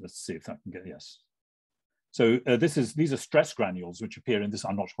here's, let's see if I can get, yes. So these are stress granules which appear in this.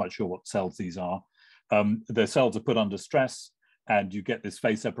 I'm not quite sure what cells these are. The cells are put under stress and you get this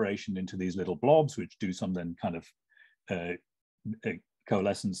phase separation into these little blobs, which do some then kind of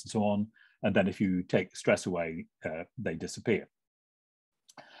coalescence and so on. And then if you take the stress away, they disappear.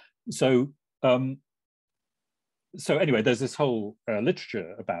 So, so anyway, there's this whole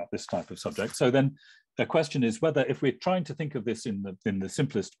literature about this type of subject. So then the question is whether, if we're trying to think of this in the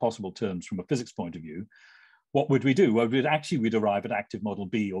simplest possible terms from a physics point of view, what would we do? Well, we'd arrive at active model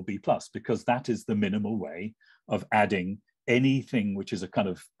B or B+, because that is the minimal way of adding anything which is a kind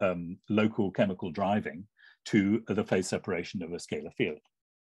of local chemical driving to the phase separation of a scalar field.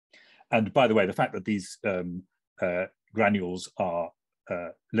 And by the way, the fact that these granules are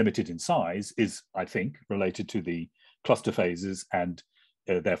limited in size is, I think, related to the cluster phases, and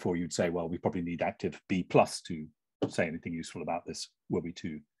therefore you'd say, well, we probably need active B+ to say anything useful about this, were we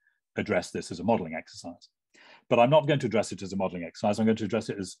to address this as a modeling exercise. But I'm not going to address it as a modeling exercise. I'm going to address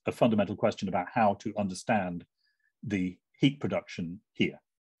it as a fundamental question about how to understand the heat production here.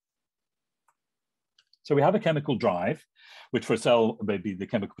 So we have a chemical drive, which for a cell may be the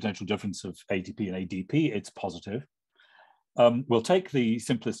chemical potential difference of ATP and ADP. It's positive. We'll take the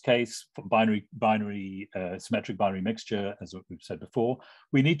simplest case, symmetric binary mixture, as we've said before.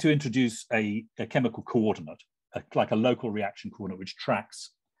 We need to introduce a chemical coordinate, like a local reaction coordinate, which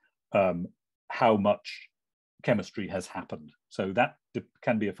tracks how much chemistry has happened. So that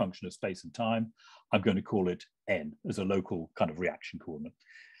can be a function of space and time. I'm going to call it n as a local kind of reaction coordinate.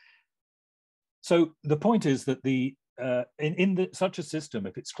 So the point is that in such a system,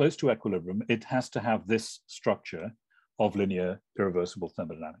 if it's close to equilibrium, it has to have this structure of linear irreversible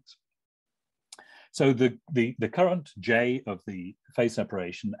thermodynamics. So the current J of the phase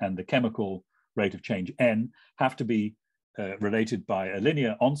separation and the chemical rate of change N have to be related by a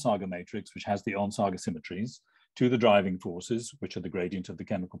linear Onsager matrix, which has the Onsager symmetries, to the driving forces, which are the gradient of the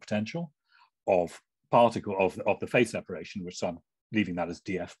chemical potential of the phase separation, which I'm leaving that as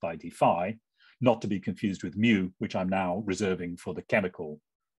df by d phi, not to be confused with mu, which I'm now reserving for the chemical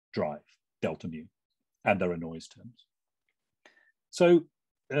drive, delta mu, and there are noise terms. So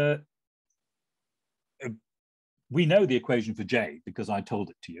we know the equation for J because I told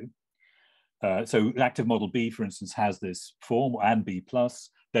it to you. So active model B, for instance, has this form, and B+,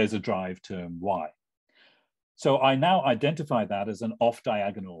 there's a drive term Y. So I now identify that as an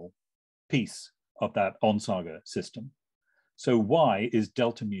off-diagonal piece of that Onsager system. So Y is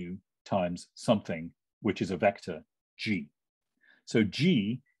delta mu times something, which is a vector G. So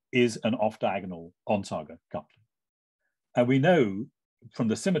G is an off-diagonal Onsager coupling. And we know from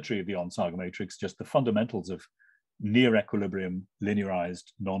the symmetry of the Onsager matrix, just the fundamentals of near equilibrium,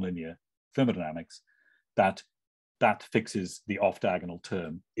 linearized, nonlinear thermodynamics, that fixes the off-diagonal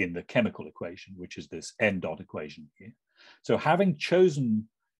term in the chemical equation, which is this n dot equation here. So having chosen,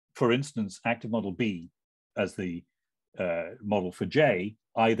 for instance, active model B as the model for J,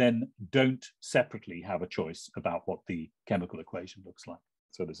 I then don't separately have a choice about what the chemical equation looks like.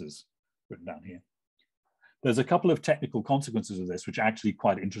 So this is written down here. There's a couple of technical consequences of this, which are actually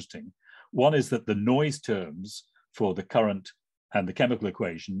quite interesting. One is that the noise terms for the current and the chemical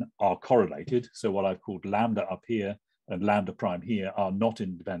equation are correlated. So what I've called lambda up here and lambda prime here are not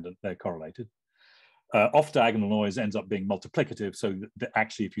independent, they're correlated. Off-diagonal noise ends up being multiplicative, so that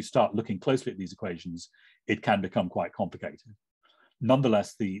actually if you start looking closely at these equations, it can become quite complicated.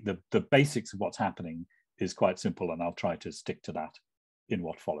 Nonetheless, the basics of what's happening is quite simple, and I'll try to stick to that in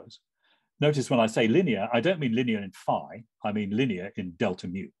what follows. Notice when I say linear, I don't mean linear in phi, I mean linear in delta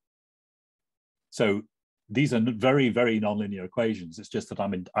mu. So these are very, very nonlinear equations. It's just that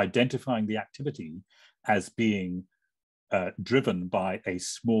I'm identifying the activity as being driven by a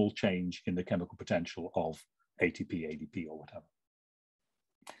small change in the chemical potential of ATP, ADP, or whatever.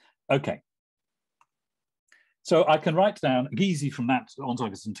 Okay. So I can write down easy from that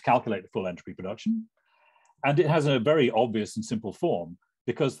Onsager system to calculate the full entropy production. And it has a very obvious and simple form,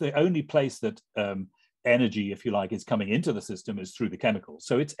 because the only place that energy, if you like, is coming into the system is through the chemicals.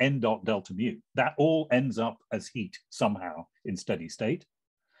 So it's n dot delta mu. That all ends up as heat somehow in steady state.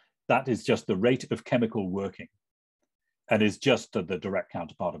 That is just the rate of chemical working, and is just the direct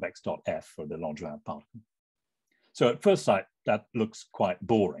counterpart of x dot f for the Langevin particle. So at first sight, that looks quite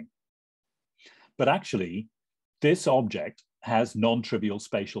boring. But actually, this object has non-trivial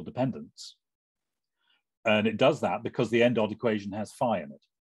spatial dependence. And it does that because the n dot equation has phi in it,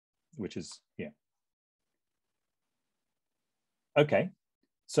 which is here. Okay,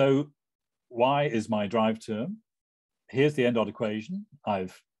 so Y is my drive term. Here's the n dot equation. I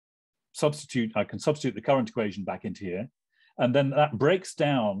can substitute the current equation back into here. And then that breaks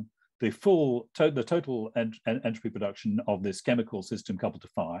down the total entropy production of this chemical system coupled to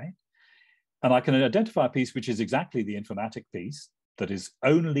phi And I can identify a piece which is exactly the informatic piece that is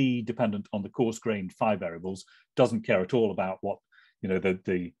only dependent on the coarse-grained 5 variables, doesn't care at all about what, you know,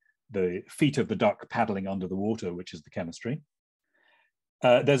 the feet of the duck paddling under the water, which is the chemistry.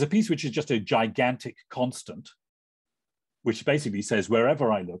 There's a piece which is just a gigantic constant, which basically says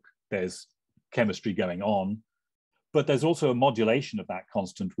wherever I look, there's chemistry going on. But there's also a modulation of that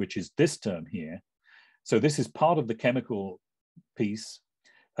constant, which is this term here. So this is part of the chemical piece,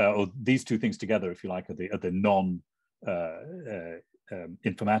 or these two things together, if you like, are the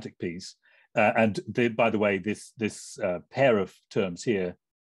non-informatic piece. And by the way, this pair of terms here,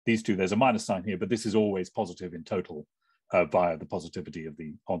 these two, there's a minus sign here, but this is always positive in total via the positivity of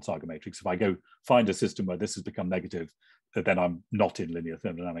the Onsager matrix. If I go find a system where this has become negative, then I'm not in linear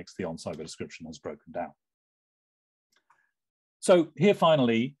thermodynamics. The Onsager description has broken down. So here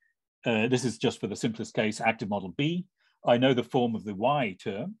finally, this is just for the simplest case, active model B. I know the form of the Y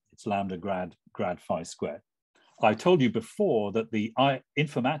term. It's lambda grad phi squared. I told you before that the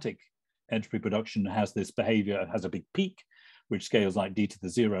informatic entropy production has this behavior, has a big peak, which scales like d to the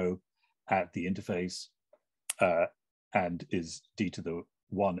 0 at the interface and is d to the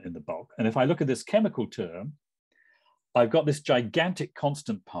 1 in the bulk. And if I look at this chemical term, I've got this gigantic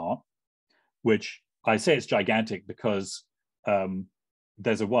constant part, which I say it's gigantic because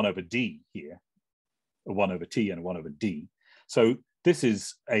there's a 1 over d here, a 1 over t and a 1 over d. So this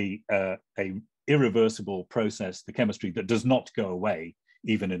is a irreversible process, the chemistry, that does not go away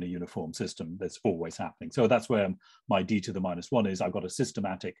even in a uniform system. That's always happening. So that's where my d to the minus 1 is. I've got a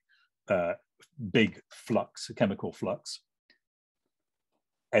systematic big flux, a chemical flux.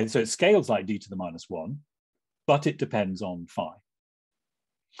 And so it scales like d to the minus 1, but it depends on phi.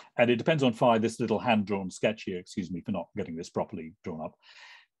 And it depends on phi, this little hand-drawn sketch here, excuse me for not getting this properly drawn up.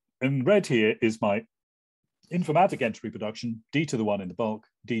 In red here is my informatic entropy production, d to the 1 in the bulk,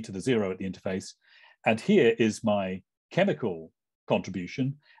 d to the 0 at the interface. And here is my chemical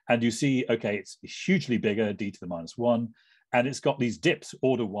contribution. And you see, okay, it's hugely bigger, d to the minus 1, and it's got these dips,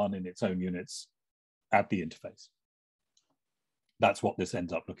 order 1 in its own units at the interface. That's what this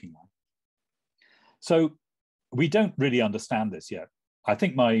ends up looking like. So we don't really understand this yet. I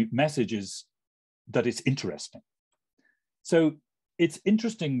think my message is that it's interesting. So it's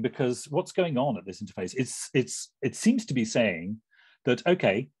interesting because what's going on at this interface, it seems to be saying that,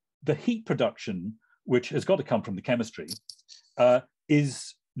 okay, the heat production, which has got to come from the chemistry,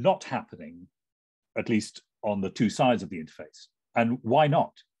 is not happening, at least on the two sides of the interface. And why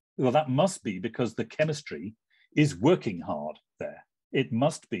not? Well, that must be because the chemistry is working hard there. It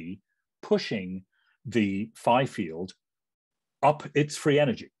must be pushing the phi field up its free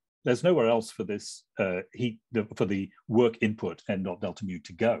energy. There's nowhere else for this for the work input n dot delta mu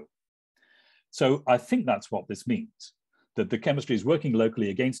to go. So I think that's what this means, that the chemistry is working locally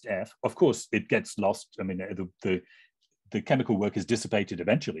against F. Of course, it gets lost. I mean, the chemical work is dissipated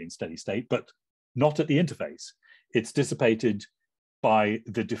eventually in steady state, but not at the interface. It's dissipated by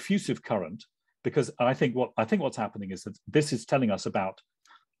the diffusive current, because I think what's happening is that this is telling us about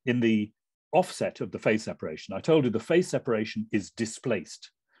in the offset of the phase separation. I told you the phase separation is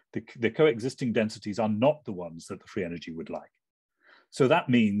displaced. The coexisting densities are not the ones that the free energy would like. So that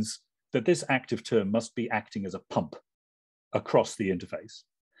means that this active term must be acting as a pump across the interface,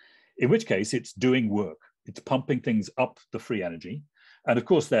 in which case it's doing work. It's pumping things up the free energy. And of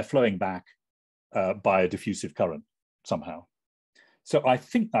course, they're flowing back by a diffusive current somehow. So I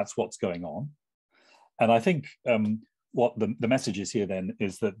think that's what's going on. And I think what the message is here then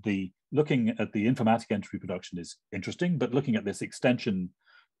is that looking at the informatic entropy production is interesting, but looking at this extension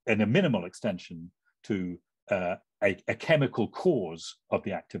and a minimal extension to a chemical cause of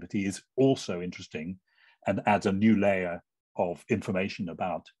the activity is also interesting and adds a new layer of information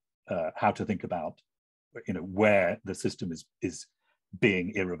about how to think about, you know, where the system is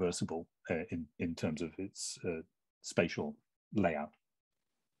being irreversible in terms of its spatial layout.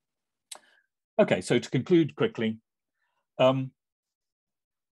 Okay, so to conclude quickly, so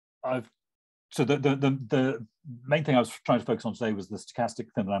the main thing I was trying to focus on today was the stochastic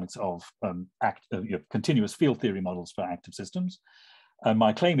thermodynamics of continuous field theory models for active systems. And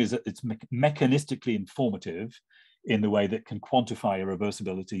my claim is that it's mechanistically informative in the way that can quantify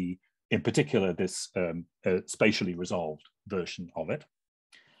irreversibility, in particular this spatially resolved version of it.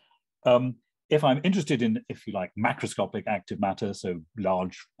 If I'm interested in, if you like, macroscopic active matter, so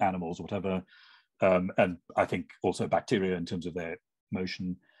large animals or whatever, and I think also bacteria in terms of their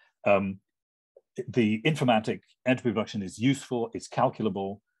motion, the informatic entropy production is useful, it's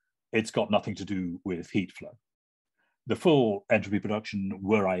calculable, it's got nothing to do with heat flow. The full entropy production,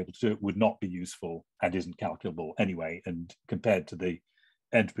 were I able to do it, would not be useful and isn't calculable anyway, and compared to the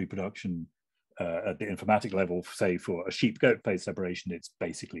entropy production at the informatic level, say for a sheep-goat phase separation, it's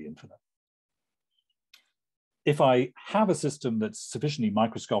basically infinite. If I have a system that's sufficiently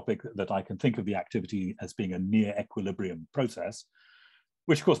microscopic that I can think of the activity as being a near equilibrium process,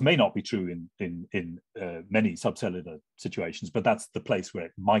 which of course may not be true in many subcellular situations, but that's the place where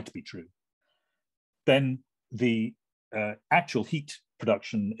it might be true, then the actual heat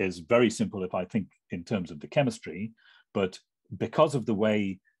production is very simple if I think in terms of the chemistry, but because of the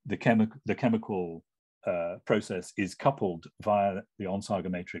way the chemical process is coupled via the Onsager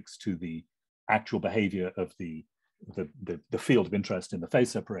matrix to the actual behavior of the field of interest in the phase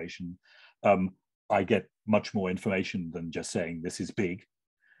separation, I get much more information than just saying this is big.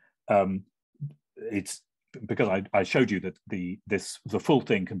 It's because I showed you that the full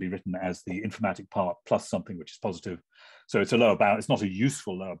thing can be written as the informatic part plus something which is positive. So it's a lower bound. It's not a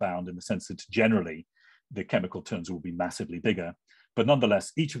useful lower bound in the sense that generally the chemical terms will be massively bigger. But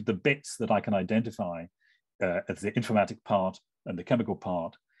nonetheless, each of the bits that I can identify as the informatic part and the chemical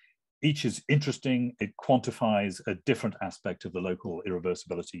part, each is interesting. It quantifies a different aspect of the local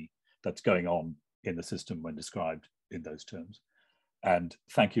irreversibility that's going on in the system when described in those terms. And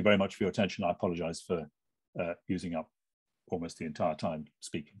thank you very much for your attention. I apologize for using up almost the entire time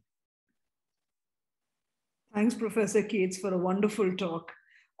speaking. Thanks, Professor Cates, for a wonderful talk.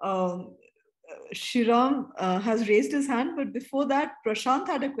 Shriram has raised his hand, but before that, Prashant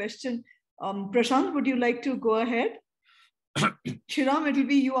had a question. Prashant, would you like to go ahead? Shriram, it will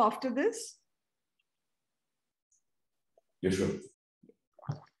be you after this. Yeah, sure.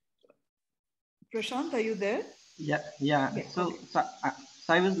 Prashant, are you there? Yeah. Okay. So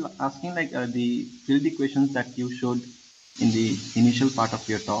I was asking like the field equations that you showed in the initial part of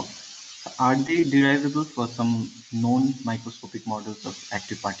your talk, are they derivable for some known microscopic models of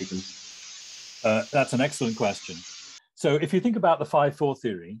active particles? That's an excellent question. So if you think about the 5-4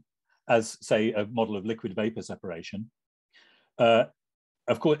 theory as, say, a model of liquid vapor separation,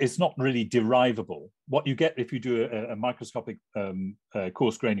 of course, it's not really derivable. What you get if you do a microscopic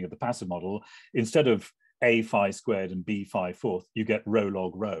coarse graining of the passive model, instead of A phi squared and B phi fourth, you get rho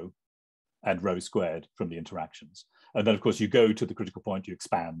log rho and rho squared from the interactions. And then, of course, you go to the critical point, you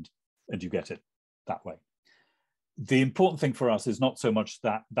expand, and you get it that way. The important thing for us is not so much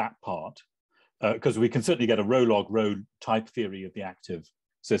that part, because we can certainly get a rho log rho type theory of the active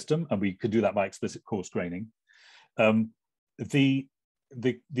system, and we could do that by explicit coarse graining. The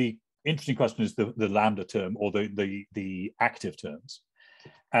interesting question is the lambda term or the active terms.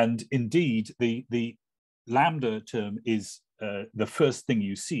 And indeed, the lambda term is the first thing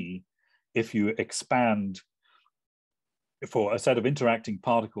you see if you expand for a set of interacting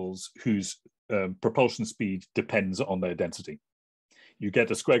particles whose propulsion speed depends on their density. You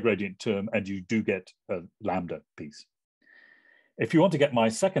get a square gradient term and you do get a lambda piece. If you want to get my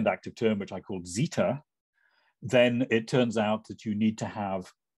second active term, which I called zeta, then it turns out that you need to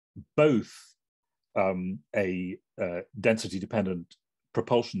have both a density dependent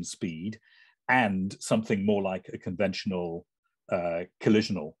propulsion speed and something more like a conventional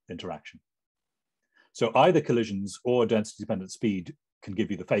collisional interaction. So either collisions or density dependent speed can give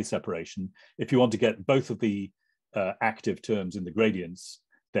you the phase separation. If you want to get both of the active terms in the gradients,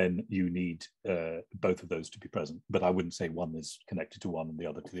 then you need both of those to be present. But I wouldn't say one is connected to one and the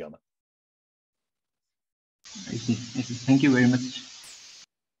other to the other. I see. Thank you very much.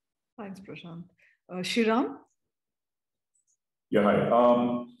 Thanks, Prashant. Shriram? Yeah,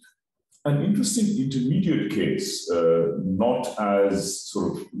 hi. An interesting intermediate case, not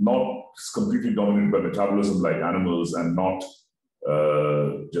completely dominated by metabolism like animals, and not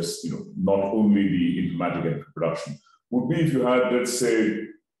not only the informatic and production, would be if you had, let's say,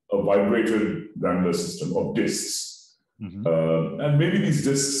 a vibrated granular system of disks, and maybe these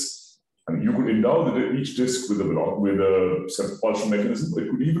disks, you could endow each disk with a set of propulsion mechanism. It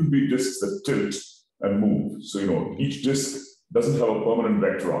could even be disks that tilt and move. So each disk doesn't have a permanent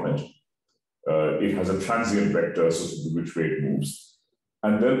vector on it. It has a transient vector associated with which way it moves.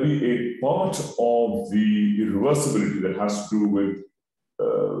 And there'll be a part of the irreversibility that has to do with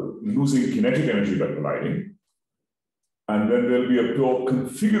losing kinetic energy by colliding. And then there'll be a pure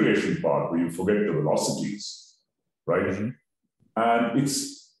configuration part where you forget the velocities, right? And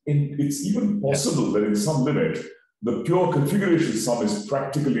it's even possible that in some limit, the pure configuration sum is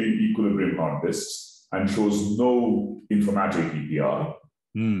practically equilibrium hard disks and shows no informatic EPR.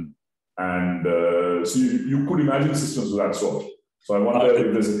 And so you could imagine systems of that sort. So I wonder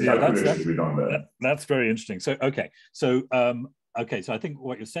if there's a calculation to be done there. That's very interesting. So so I think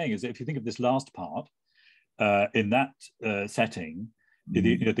what you're saying is that if you think of this last part, in that setting,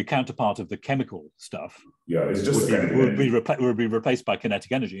 the counterpart of the chemical stuff. Yeah, it's just would be replaced by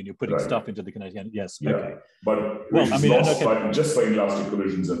kinetic energy, and you're putting stuff into the kinetic energy. Yes, yeah. okay. But which is lost just by inelastic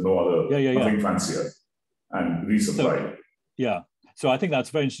collisions and no other, nothing fancier, and resupplied. So I think that's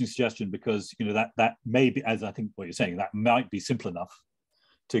a very interesting suggestion, because that may be, as I think what you're saying, that might be simple enough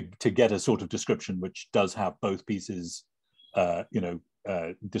to get a sort of description which does have both pieces,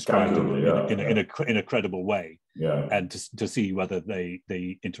 described in a credible way, and to see whether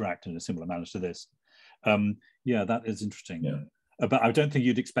they interact in a similar manner to this. That is interesting. But I don't think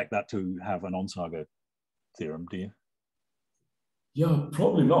you'd expect that to have an Onsager theorem, do you? Yeah,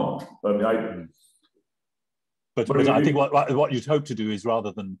 probably not. But I think what you'd hope to do is,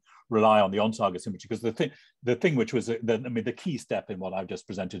 rather than rely on the Onsager symmetry, because the thing which was the key step in what I've just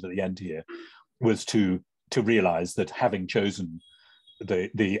presented at the end here was to realize that, having chosen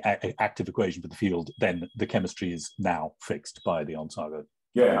the active equation for the field, then the chemistry is now fixed by the Onsager.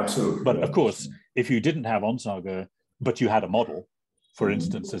 Yeah, absolutely. But of course, if you didn't have Onsager, but you had a model, for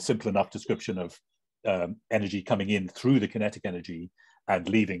instance, a simple enough description of energy coming in through the kinetic energy and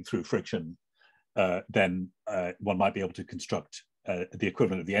leaving through friction, then one might be able to construct the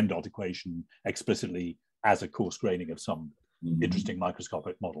equivalent of the end-dot equation explicitly as a coarse graining of some interesting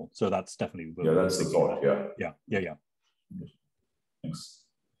microscopic model. So that's definitely that's the thought. Yeah.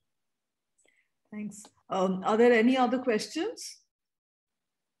 Thanks. Are there any other questions?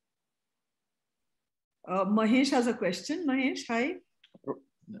 Mahesh has a question. Mahesh, hi.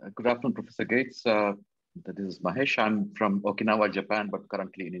 Good afternoon, Professor Gates. This is Mahesh. I'm from Okinawa, Japan, but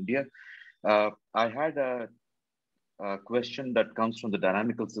currently in India. I had a question that comes from the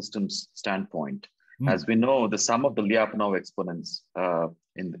dynamical systems standpoint. As we know, the sum of the Lyapunov exponents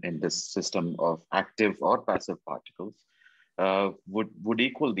in this system of active or passive particles would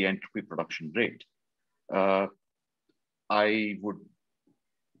equal the entropy production rate.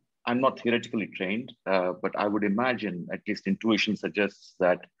 I'm not theoretically trained, but I would imagine, at least intuition suggests,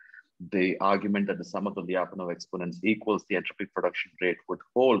 that the argument that the sum of the Lyapunov exponents equals the entropy production rate would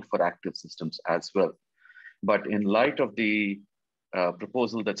hold for active systems as well. But in light of the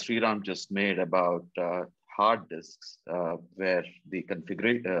proposal that Sriram just made about hard disks, where the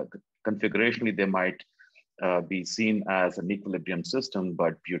configurationally they might be seen as an equilibrium system,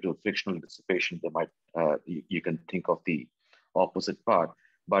 but due to frictional dissipation, they might you can think of the opposite part.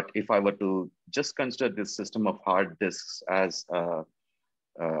 But if I were to just consider this system of hard disks as a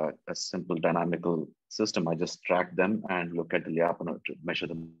simple dynamical system, I just track them and look at the Lyapunov, to measure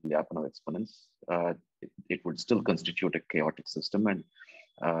the Lyapunov exponents, it would still constitute a chaotic system, and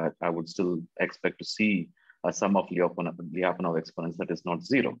I would still expect to see a sum of Lyapunov exponents that is not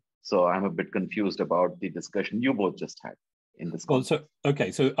zero. So I'm a bit confused about the discussion you both just had in this. Well, so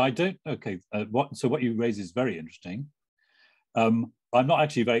what you raise is very interesting. I'm not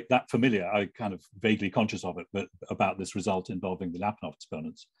actually that familiar. I'm kind of vaguely conscious of it, but about this result involving the Lyapunov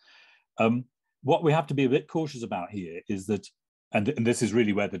exponents. What we have to be a bit cautious about here is that, and this is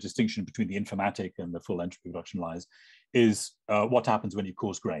really where the distinction between the informatic and the full entropy production lies, is what happens when you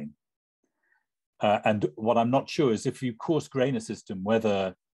coarse grain. And what I'm not sure is, if you coarse grain a system,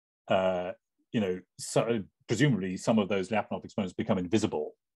 whether presumably some of those Lyapunov exponents become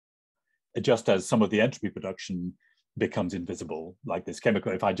invisible, just as some of the entropy production becomes invisible, like this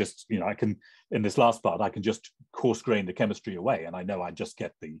chemical. If I just, I can, in this last part, I can just coarse grain the chemistry away, and I know I just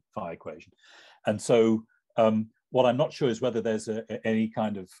get the phi equation. And so what I'm not sure is whether there's any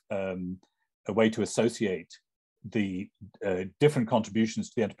kind of a way to associate the different contributions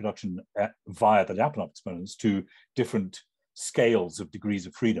to the entropy production via the Lyapunov exponents to different scales of degrees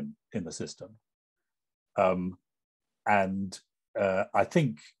of freedom in the system. I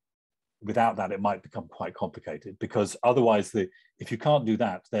think without that, it might become quite complicated, because otherwise, if you can't do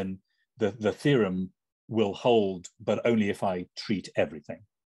that, then the theorem will hold, but only if I treat everything.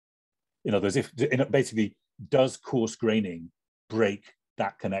 In other words, basically, does coarse graining break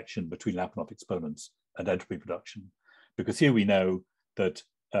that connection between Lyapunov exponents and entropy production? Because here we know that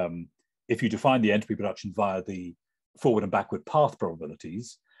if you define the entropy production via the forward and backward path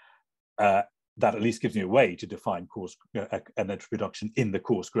probabilities, that at least gives me a way to define an entropy production in the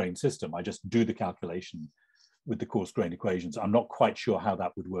coarse-grained system. I just do the calculation with the coarse-grained equations. I'm not quite sure how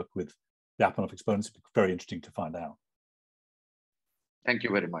that would work with the Lyapunov exponents. It's very interesting to find out. Thank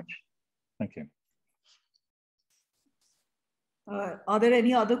you very much. Thank you. Are there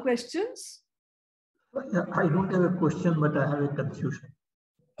any other questions? I don't have a question, but I have a confusion.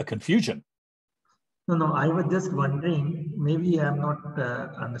 A confusion? No, I was just wondering, maybe I'm not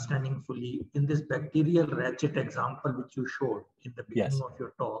understanding fully. In this bacterial ratchet example which you showed in the beginning of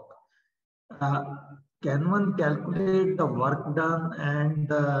your talk, can one calculate the work done and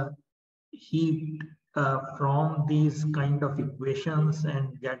the heat from these kind of equations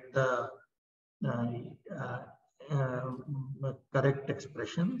and get the correct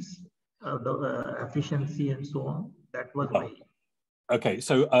expressions, the efficiency and so on? That was my... Okay,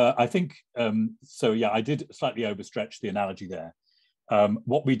 so I think, so yeah, I did slightly overstretch the analogy there.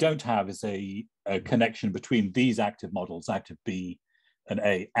 What we don't have is a connection between these active models, active B and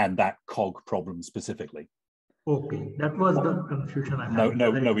A, and that cog problem specifically. Okay, that was the confusion I had.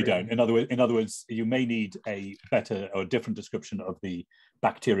 No, we don't. In other words, you may need a better or different description of the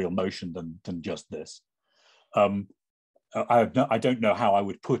bacterial motion than just this. I don't know how I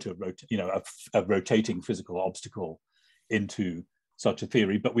would put a rotating physical obstacle into such a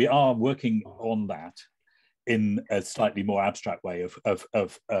theory, but we are working on that in a slightly more abstract way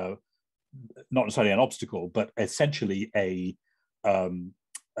of not necessarily an obstacle, but essentially a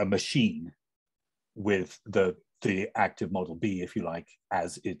machine with the active model B, if you like,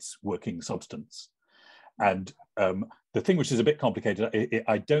 as its working substance. And the thing which is a bit complicated,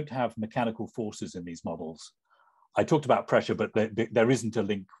 I don't have mechanical forces in these models. I talked about pressure, but there isn't a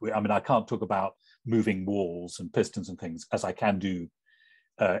link. I mean, I can't talk about moving walls and pistons and things as I can do.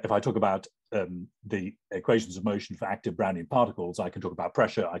 If I talk about the equations of motion for active Brownian particles, I can talk about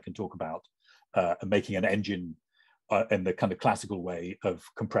pressure. I can talk about making an engine in the kind of classical way of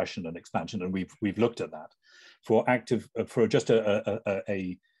compression and expansion, and we've looked at that. For active, for just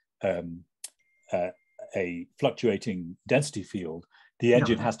a fluctuating density field, the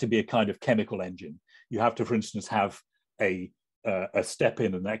engine has to be a kind of chemical engine. You have to, for instance, have a step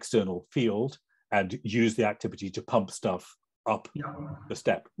in an external field and use the activity to pump stuff up the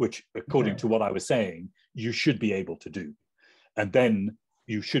step, which, according to what I was saying, you should be able to do. And then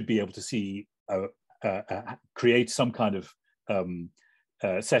you should be able to see, create some kind of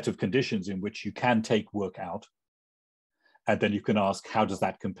set of conditions in which you can take work out. And then you can ask, how does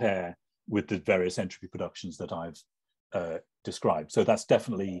that compare with the various entropy productions that I've described? So that's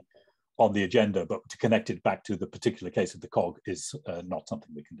definitely on the agenda, but to connect it back to the particular case of the cog is not something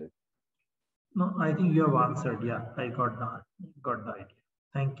we can do. No, I think you have answered. Yeah, I got the idea.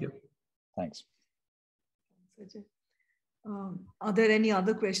 Thank you. Thanks. Are there any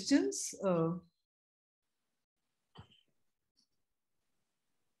other questions?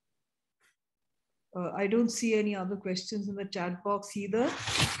 I don't see any other questions in the chat box either.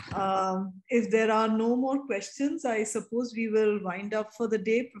 If there are no more questions, I suppose we will wind up for the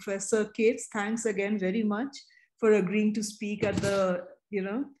day. Professor Cates, thanks again very much for agreeing to speak at the,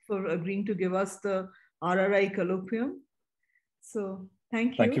 for agreeing to give us the RRI colloquium. So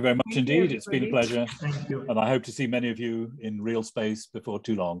thank you. Thank you very much indeed. It's been a pleasure. Thank you. And I hope to see many of you in real space before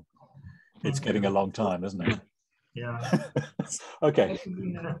too long. It's getting a long time, isn't it? Yeah. Okay.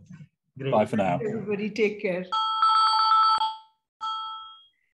 Great. Bye for now. Everybody take care.